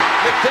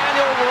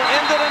Daniel will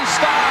end it in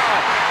style.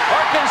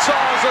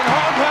 Arkansas is in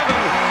home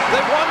heaven. They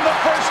won the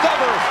first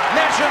ever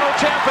national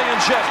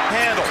championship.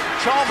 Handle.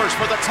 Chalmers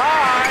for the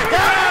tie.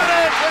 Got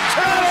it in 2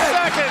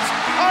 seconds.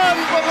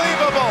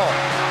 Unbelievable.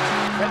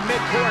 At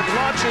midcourt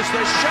launches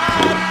the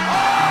shot.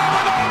 Oh,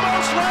 it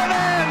almost went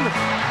in.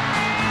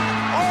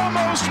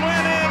 Almost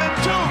went in. And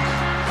Duke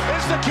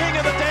is the king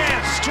of the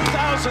dance.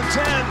 2010.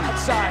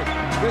 Outside.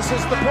 This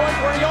is the point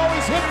where he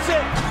always hits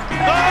it.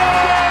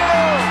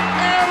 Oh!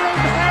 Aaron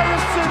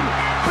Harrison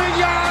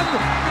beyond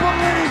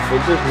belief.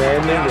 It's just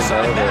man-made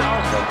Outside and now.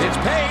 It's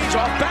Page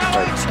off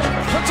balance.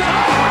 Puts it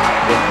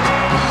up.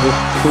 just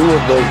two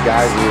of those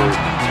guys who were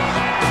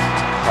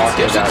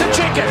talking Gives it about to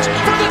Jenkins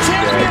yesterday. for the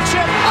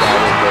championship.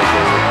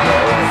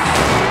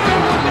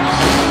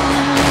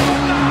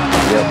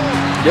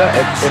 Yeah,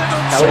 if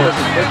Kelly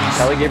doesn't pitch,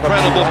 Kelly gave up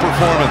Incredible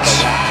performance.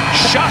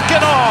 Shock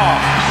and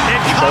awe in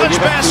college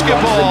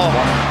basketball.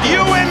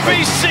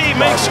 UMBC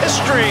makes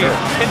history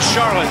in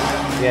Charlotte.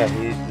 Yeah,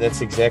 that's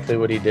exactly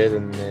what he did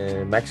in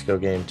the Mexico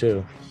game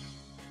too.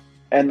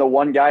 And the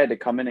one guy had to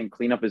come in and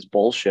clean up his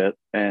bullshit,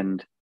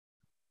 and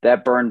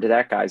that burned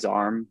that guy's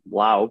arm,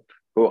 Laup,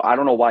 who I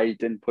don't know why he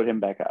didn't put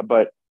him back up.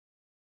 But,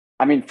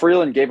 I mean,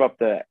 Freeland gave up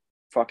the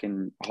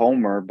fucking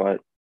homer,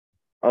 but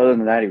other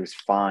than that, he was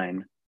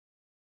fine.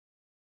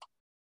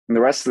 And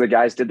the rest of the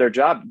guys did their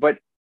job. But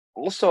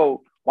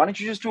also, why don't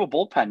you just do a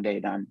bullpen day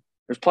then?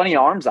 There's plenty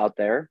of arms out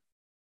there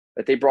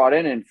that they brought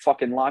in and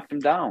fucking locked them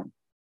down.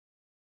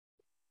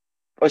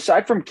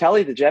 Aside from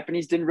Kelly, the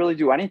Japanese didn't really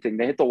do anything.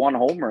 They hit the one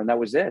homer, and that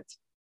was it.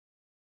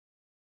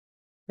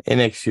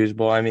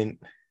 Inexcusable. I mean,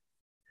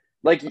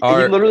 Like, he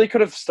literally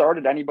could have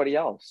started anybody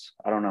else.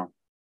 I don't know.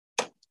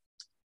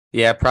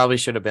 yeah, probably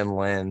should have been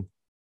Lynn,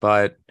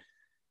 but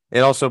it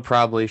also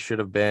probably should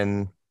have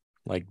been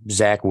like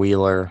Zach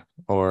Wheeler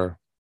or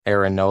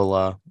Aaron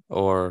Nola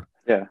or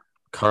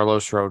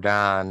Carlos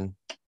Rodon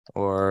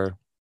or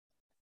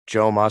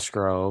Joe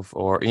Musgrove,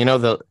 or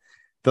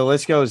the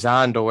list goes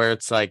on to where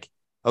it's like,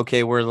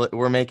 okay,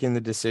 we're making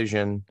the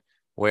decision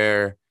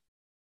where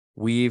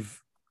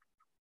we've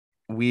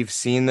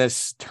seen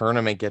this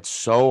tournament get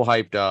so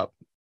hyped up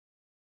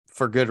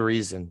for good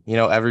reason.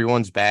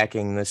 Everyone's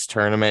backing this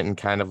tournament and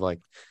kind of like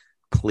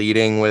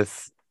pleading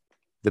with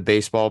the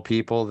baseball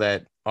people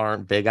that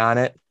aren't big on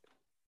it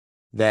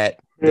that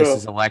this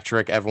is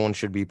electric. Everyone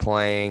should be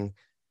playing.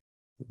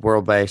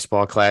 World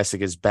Baseball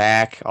Classic is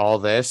back, all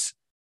this.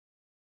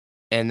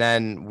 And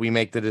then we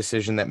make the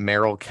decision that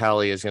Merrill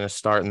Kelly is going to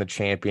start in the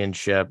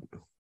championship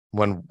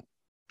when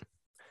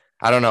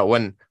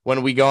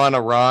we go on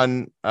a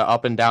run,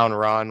 up and down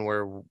run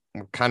where we're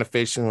kind of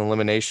facing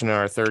elimination in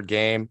our third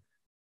game.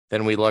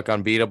 Then we look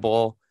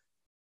unbeatable.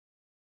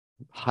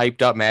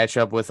 Hyped up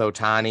matchup with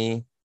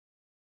Ohtani,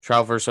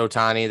 Trout versus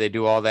Ohtani. They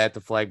do all that,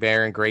 the flag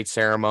bearing, great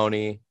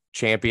ceremony,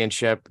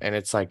 championship. And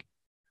it's like,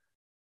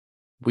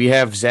 we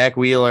have Zach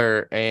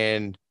Wheeler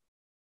and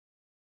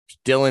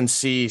Dylan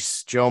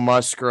Cease, Joe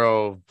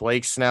Musgrove,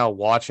 Blake Snell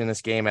watching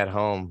this game at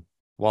home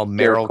while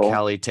Merrill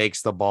Kelly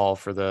takes the ball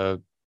for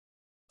the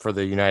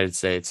United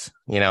States.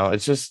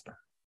 It's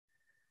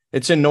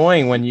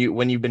annoying when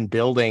you've been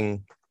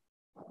building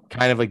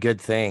kind of a good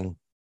thing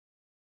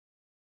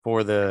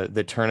for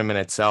the tournament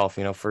itself,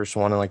 first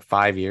one in like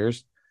 5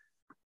 years.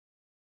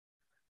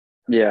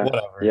 Yeah.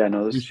 Whatever. Yeah,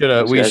 no,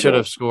 we should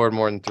have scored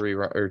more than 3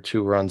 or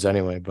 2 runs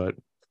anyway, but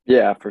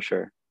yeah, for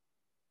sure.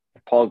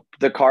 Paul,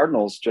 the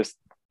Cardinals just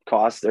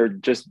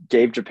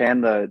gave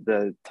Japan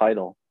the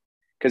title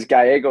because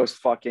Gallegos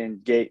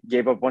fucking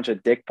gave up a bunch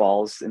of dick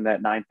balls in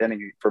that 9th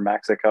inning for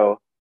Mexico,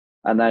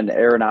 and then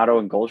Arenado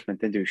and Goldschmidt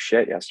didn't do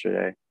shit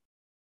yesterday.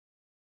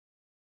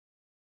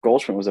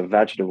 Goldschmidt was a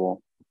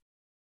vegetable.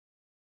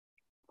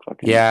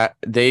 Yeah,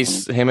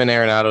 him and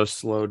Arenado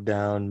slowed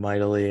down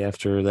mightily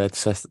after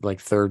that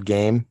like third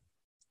game,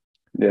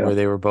 where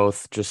they were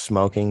both just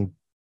smoking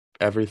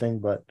everything.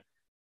 But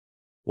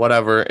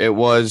whatever, it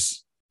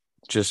was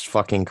just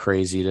fucking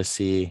crazy to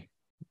see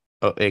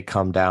it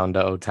come down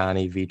to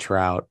Ohtani v.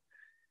 Trout,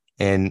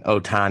 and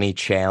Ohtani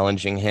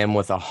challenging him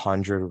with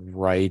 100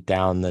 right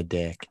down the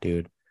dick,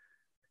 dude.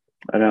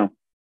 I know.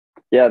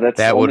 Yeah,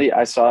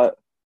 I saw it.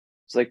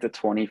 It's like the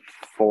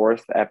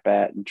 24th at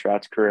bat in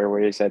Trout's career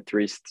where he's had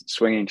 3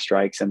 swinging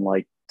strikes and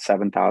like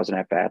 7,000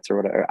 at bats or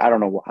whatever. I don't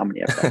know how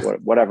many at bats,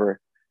 whatever.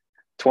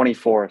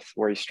 24th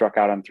where he struck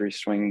out on 3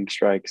 swinging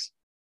strikes.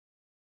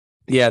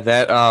 Yeah,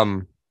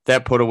 that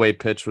put away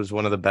pitch was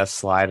one of the best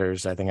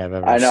sliders I think I've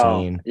ever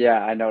seen.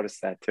 Yeah, I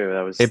noticed that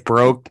too. It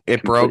broke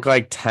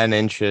like 10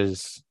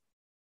 inches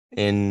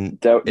in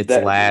its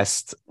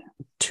last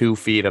 2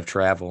 feet of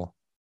travel.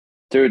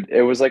 Dude,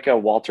 it was like a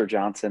Walter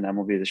Johnson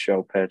MLB The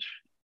Show pitch.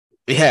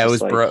 Yeah, it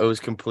was it was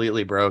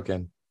completely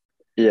broken.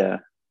 Yeah.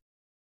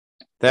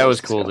 That was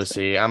cool to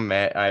see. I'm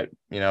mad. I'm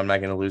not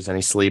going to lose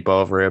any sleep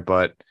over it,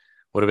 but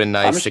would have been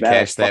nice to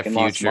catch that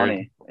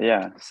future.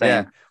 Yeah, same.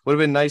 Yeah, would have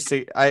been nice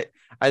to. I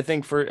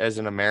think as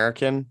an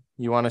American,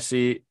 you want to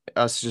see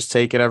us just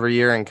take it every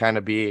year and kind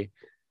of be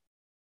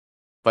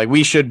like,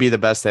 we should be the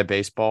best at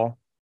baseball.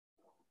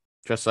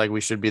 just like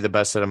we should be the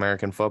best at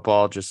American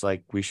football, just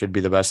like we should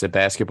be the best at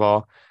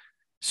basketball.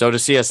 So to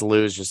see us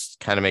lose just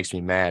kind of makes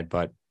me mad.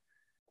 But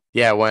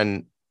yeah,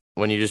 when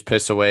you just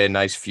piss away a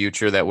nice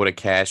future that would have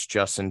cashed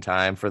just in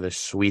time for the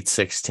Sweet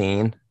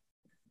 16,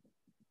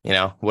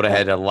 would have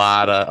had a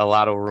lot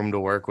of room to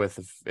work with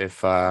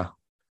if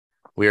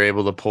we were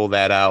able to pull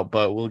that out.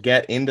 But we'll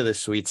get into the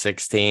Sweet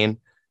 16.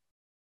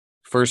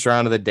 First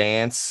round of the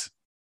dance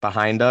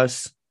behind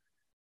us.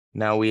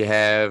 Now we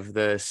have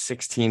the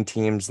 16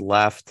 teams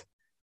left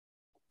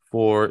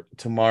for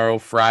tomorrow,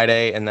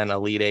 Friday, and then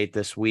Elite Eight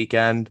this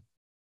weekend.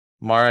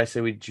 Mara, I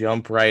say we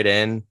jump right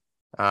in.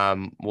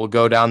 We'll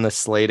go down the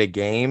slate of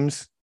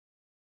games.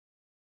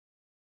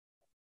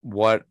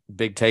 What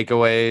big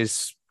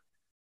takeaways,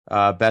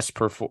 best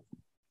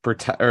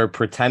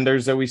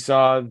pretenders that we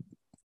saw,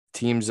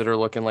 teams that are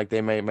looking like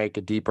they may make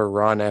a deeper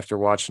run after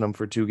watching them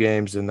for 2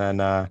 games, and then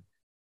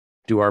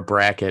do our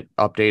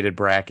updated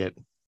bracket.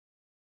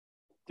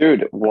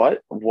 Dude,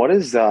 what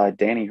is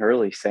Danny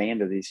Hurley saying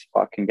to these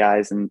fucking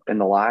guys in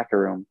the locker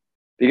room?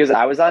 Because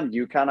I was on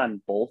UConn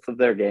on both of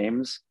their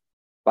games.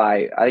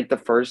 I think the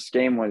first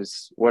game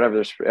was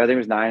whatever. I think it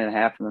was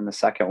 9.5, and then the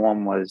second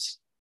one was,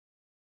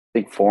 I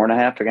think,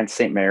 4.5 against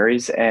St.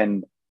 Mary's,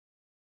 and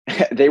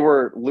they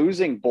were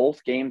losing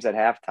both games at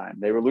halftime.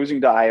 They were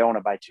losing to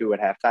Iona by 2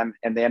 at halftime,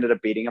 and they ended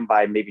up beating them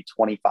by maybe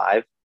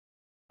 25.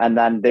 And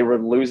then they were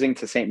losing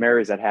to St.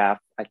 Mary's at half,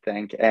 I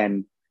think,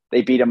 and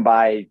they beat them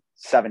by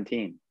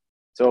 17.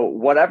 So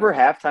whatever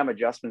halftime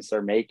adjustments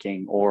they're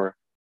making, or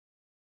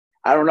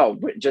I don't know,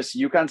 just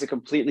UConn's a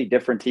completely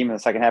different team in the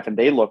second half, and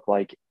they look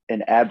like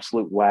an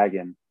absolute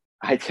wagon.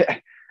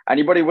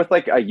 Anybody with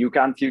like a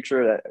UConn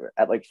future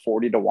at like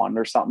 40-1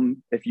 or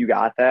something, if you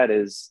got that,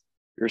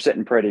 you're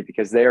sitting pretty,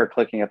 because they are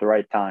clicking at the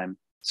right time.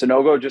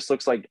 Sonogo just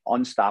looks like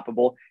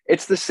unstoppable.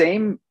 It's the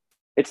same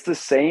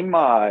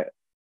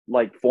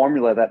like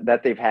formula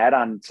that they've had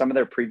on some of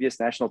their previous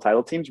national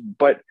title teams,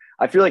 but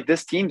I feel like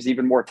this team's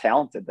even more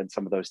talented than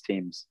some of those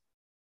teams.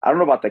 I don't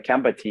know about the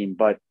Kemba team,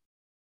 but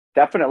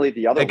definitely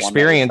the other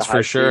experience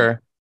for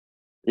sure.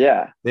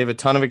 Yeah. They have a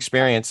ton of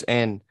experience,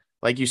 and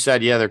like you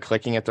said, yeah, they're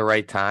clicking at the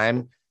right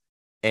time.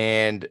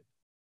 And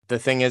the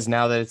thing is,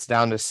 now that it's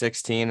down to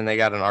 16 and they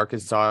got an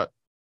Arkansas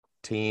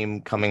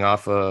team coming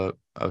off a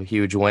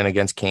huge win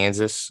against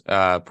Kansas,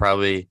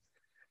 probably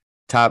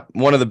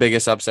one of the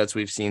biggest upsets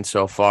we've seen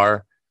so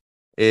far.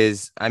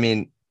 Is, I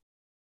mean,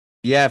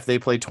 yeah, if they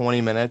play 20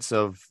 minutes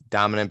of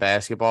dominant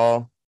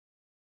basketball,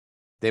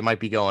 they might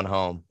be going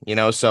home,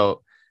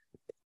 so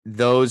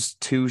those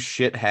 2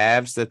 shit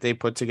halves that they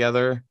put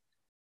together,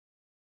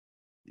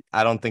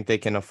 I don't think they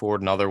can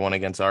afford another one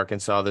against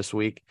Arkansas this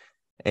week.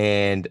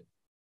 And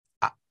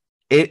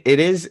it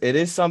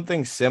is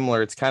something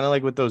similar. It's kind of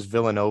like with those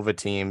Villanova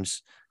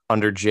teams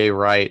under Jay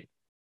Wright.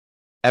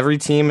 Every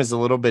team is a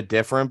little bit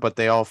different, but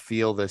they all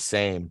feel the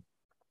same.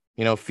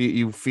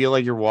 You feel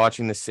like you're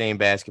watching the same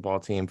basketball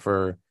team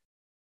for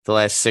the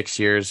last 6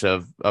 years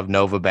of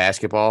Nova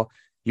basketball.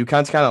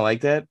 UConn's kind of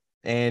like that,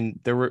 and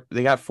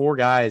they got 4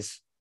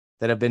 guys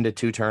that have been to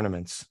 2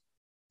 tournaments,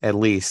 at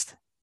least.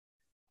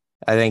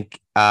 I think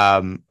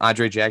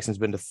Andre Jackson's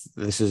been to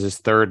this is his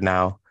 3rd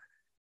now.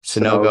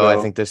 Sonogo, I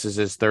think this is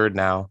his 3rd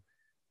now,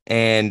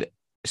 and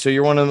so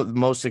you're one of the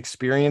most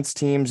experienced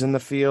teams in the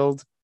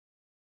field.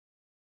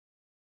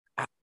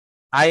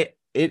 I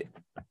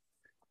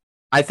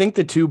think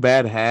the 2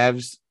 bad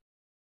halves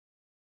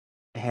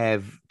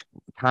have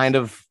kind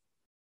of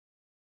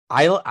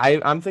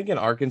I'm thinking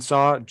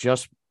Arkansas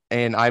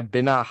and I've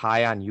been not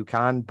high on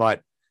UConn,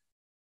 but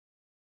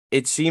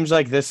it seems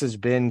like this has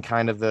been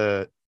kind of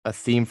a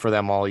theme for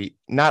them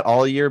not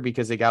all year,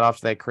 because they got off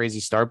to that crazy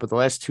start, but the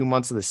last 2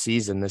 months of the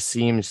season, this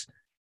seems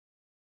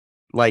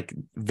like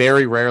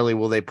very rarely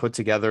will they put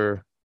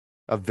together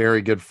a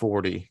very good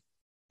 40.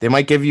 They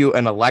might give you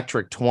an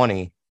electric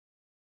 20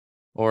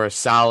 or a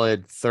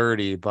solid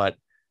 30, but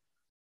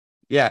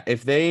yeah,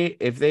 if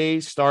they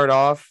start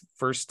off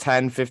first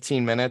 10,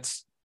 15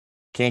 minutes,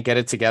 can't get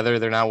it together,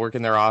 they're not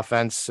working their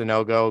offense,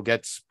 Sonogo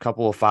gets a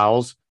couple of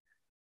fouls,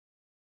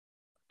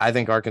 I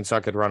think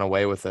Arkansas could run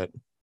away with it.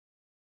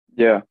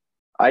 Yeah.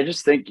 I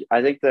think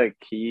the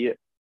key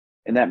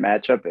in that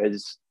matchup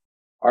is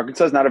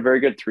Arkansas is not a very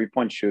good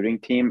 3-point shooting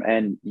team,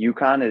 and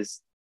UConn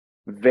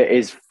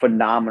is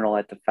phenomenal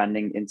at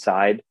defending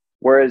inside.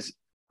 Whereas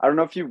I don't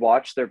know if you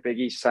watched their Big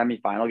East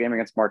semifinal game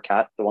against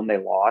Marquette, the one they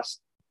lost.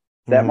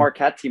 That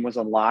Marquette team was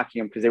unlocking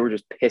them because they were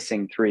just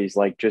pissing threes,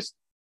 like just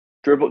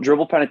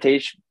dribble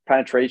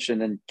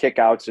penetration and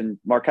kickouts. And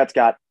Marquette's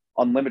got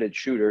unlimited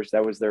shooters.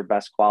 That was their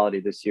best quality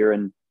this year,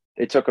 and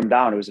they took them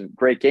down. It was a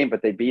great game,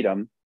 but they beat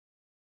them.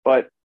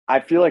 But I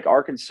feel like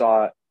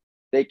Arkansas,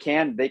 they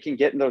can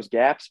get in those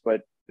gaps,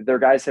 but their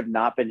guys have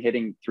not been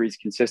hitting threes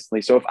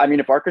consistently. So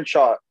if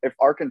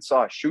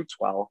Arkansas shoots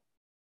well,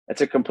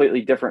 it's a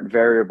completely different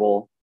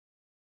variable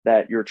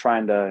that you're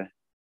trying to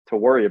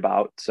worry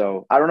about.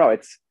 So I don't know.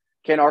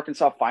 Can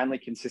Arkansas finally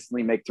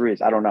consistently make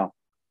threes? I don't know.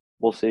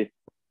 We'll see.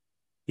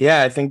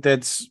 Yeah, I think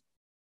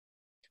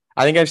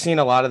I've seen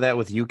a lot of that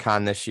with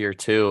UConn this year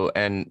too,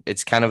 and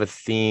it's kind of a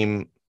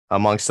theme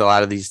amongst a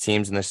lot of these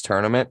teams in this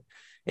tournament.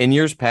 In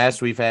years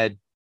past, we've had,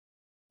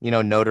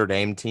 Notre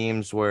Dame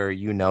teams where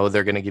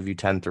they're going to give you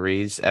 10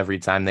 threes every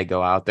time they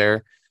go out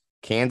there.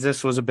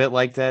 Kansas was a bit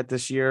like that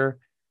this year,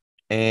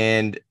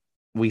 and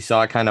we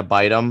saw it kind of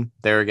bite them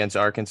there against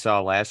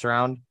Arkansas last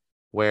round,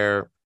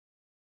 where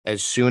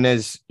as soon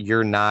as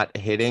you're not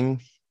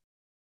hitting,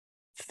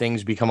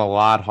 things become a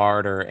lot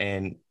harder.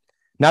 And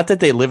not that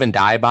they live and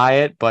die by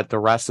it, but the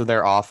rest of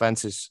their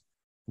offense is,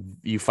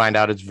 you find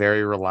out it's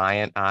very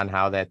reliant on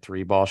how that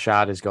three-ball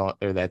shot is going,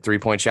 or that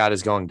three-point shot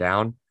is going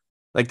down.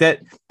 Like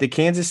that, the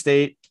Kansas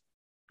State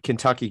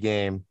Kentucky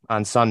game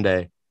on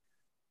Sunday,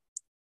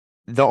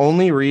 the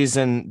only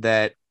reason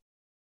that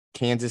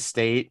Kansas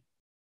State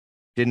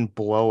didn't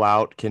blow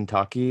out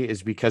Kentucky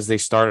is because they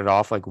started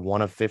off like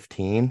 1 of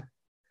 15.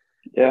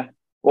 Yeah.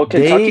 Well,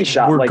 Kentucky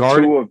shot like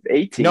 2 of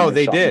 18. No,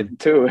 they did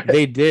too.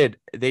 They did.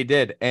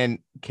 And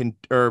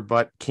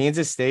but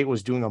Kansas State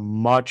was doing a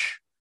much,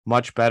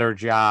 much better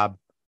job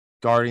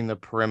guarding the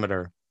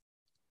perimeter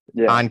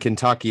on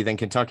Kentucky than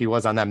Kentucky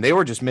was on them. They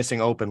were just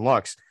missing open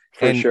looks.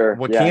 For sure.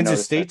 What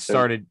Kansas State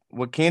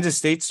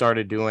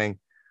started doing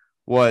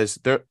was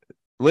they're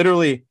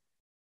literally,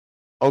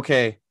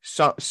 okay,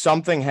 so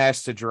something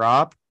has to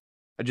drop.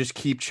 I just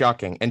keep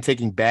chucking and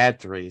taking bad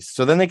threes.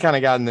 So then they kind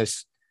of got in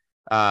this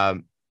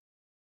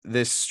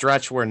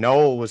stretch where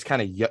Noel was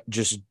kind of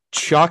just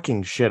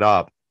chucking shit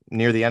up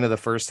near the end of the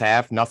first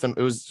half. Nothing.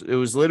 It was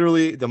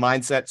literally the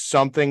mindset,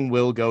 something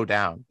will go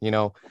down.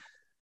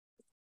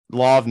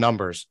 Law of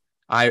numbers.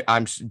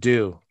 I'm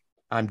due.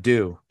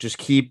 Just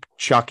keep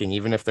chucking,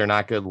 even if they're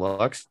not good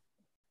looks.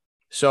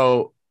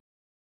 So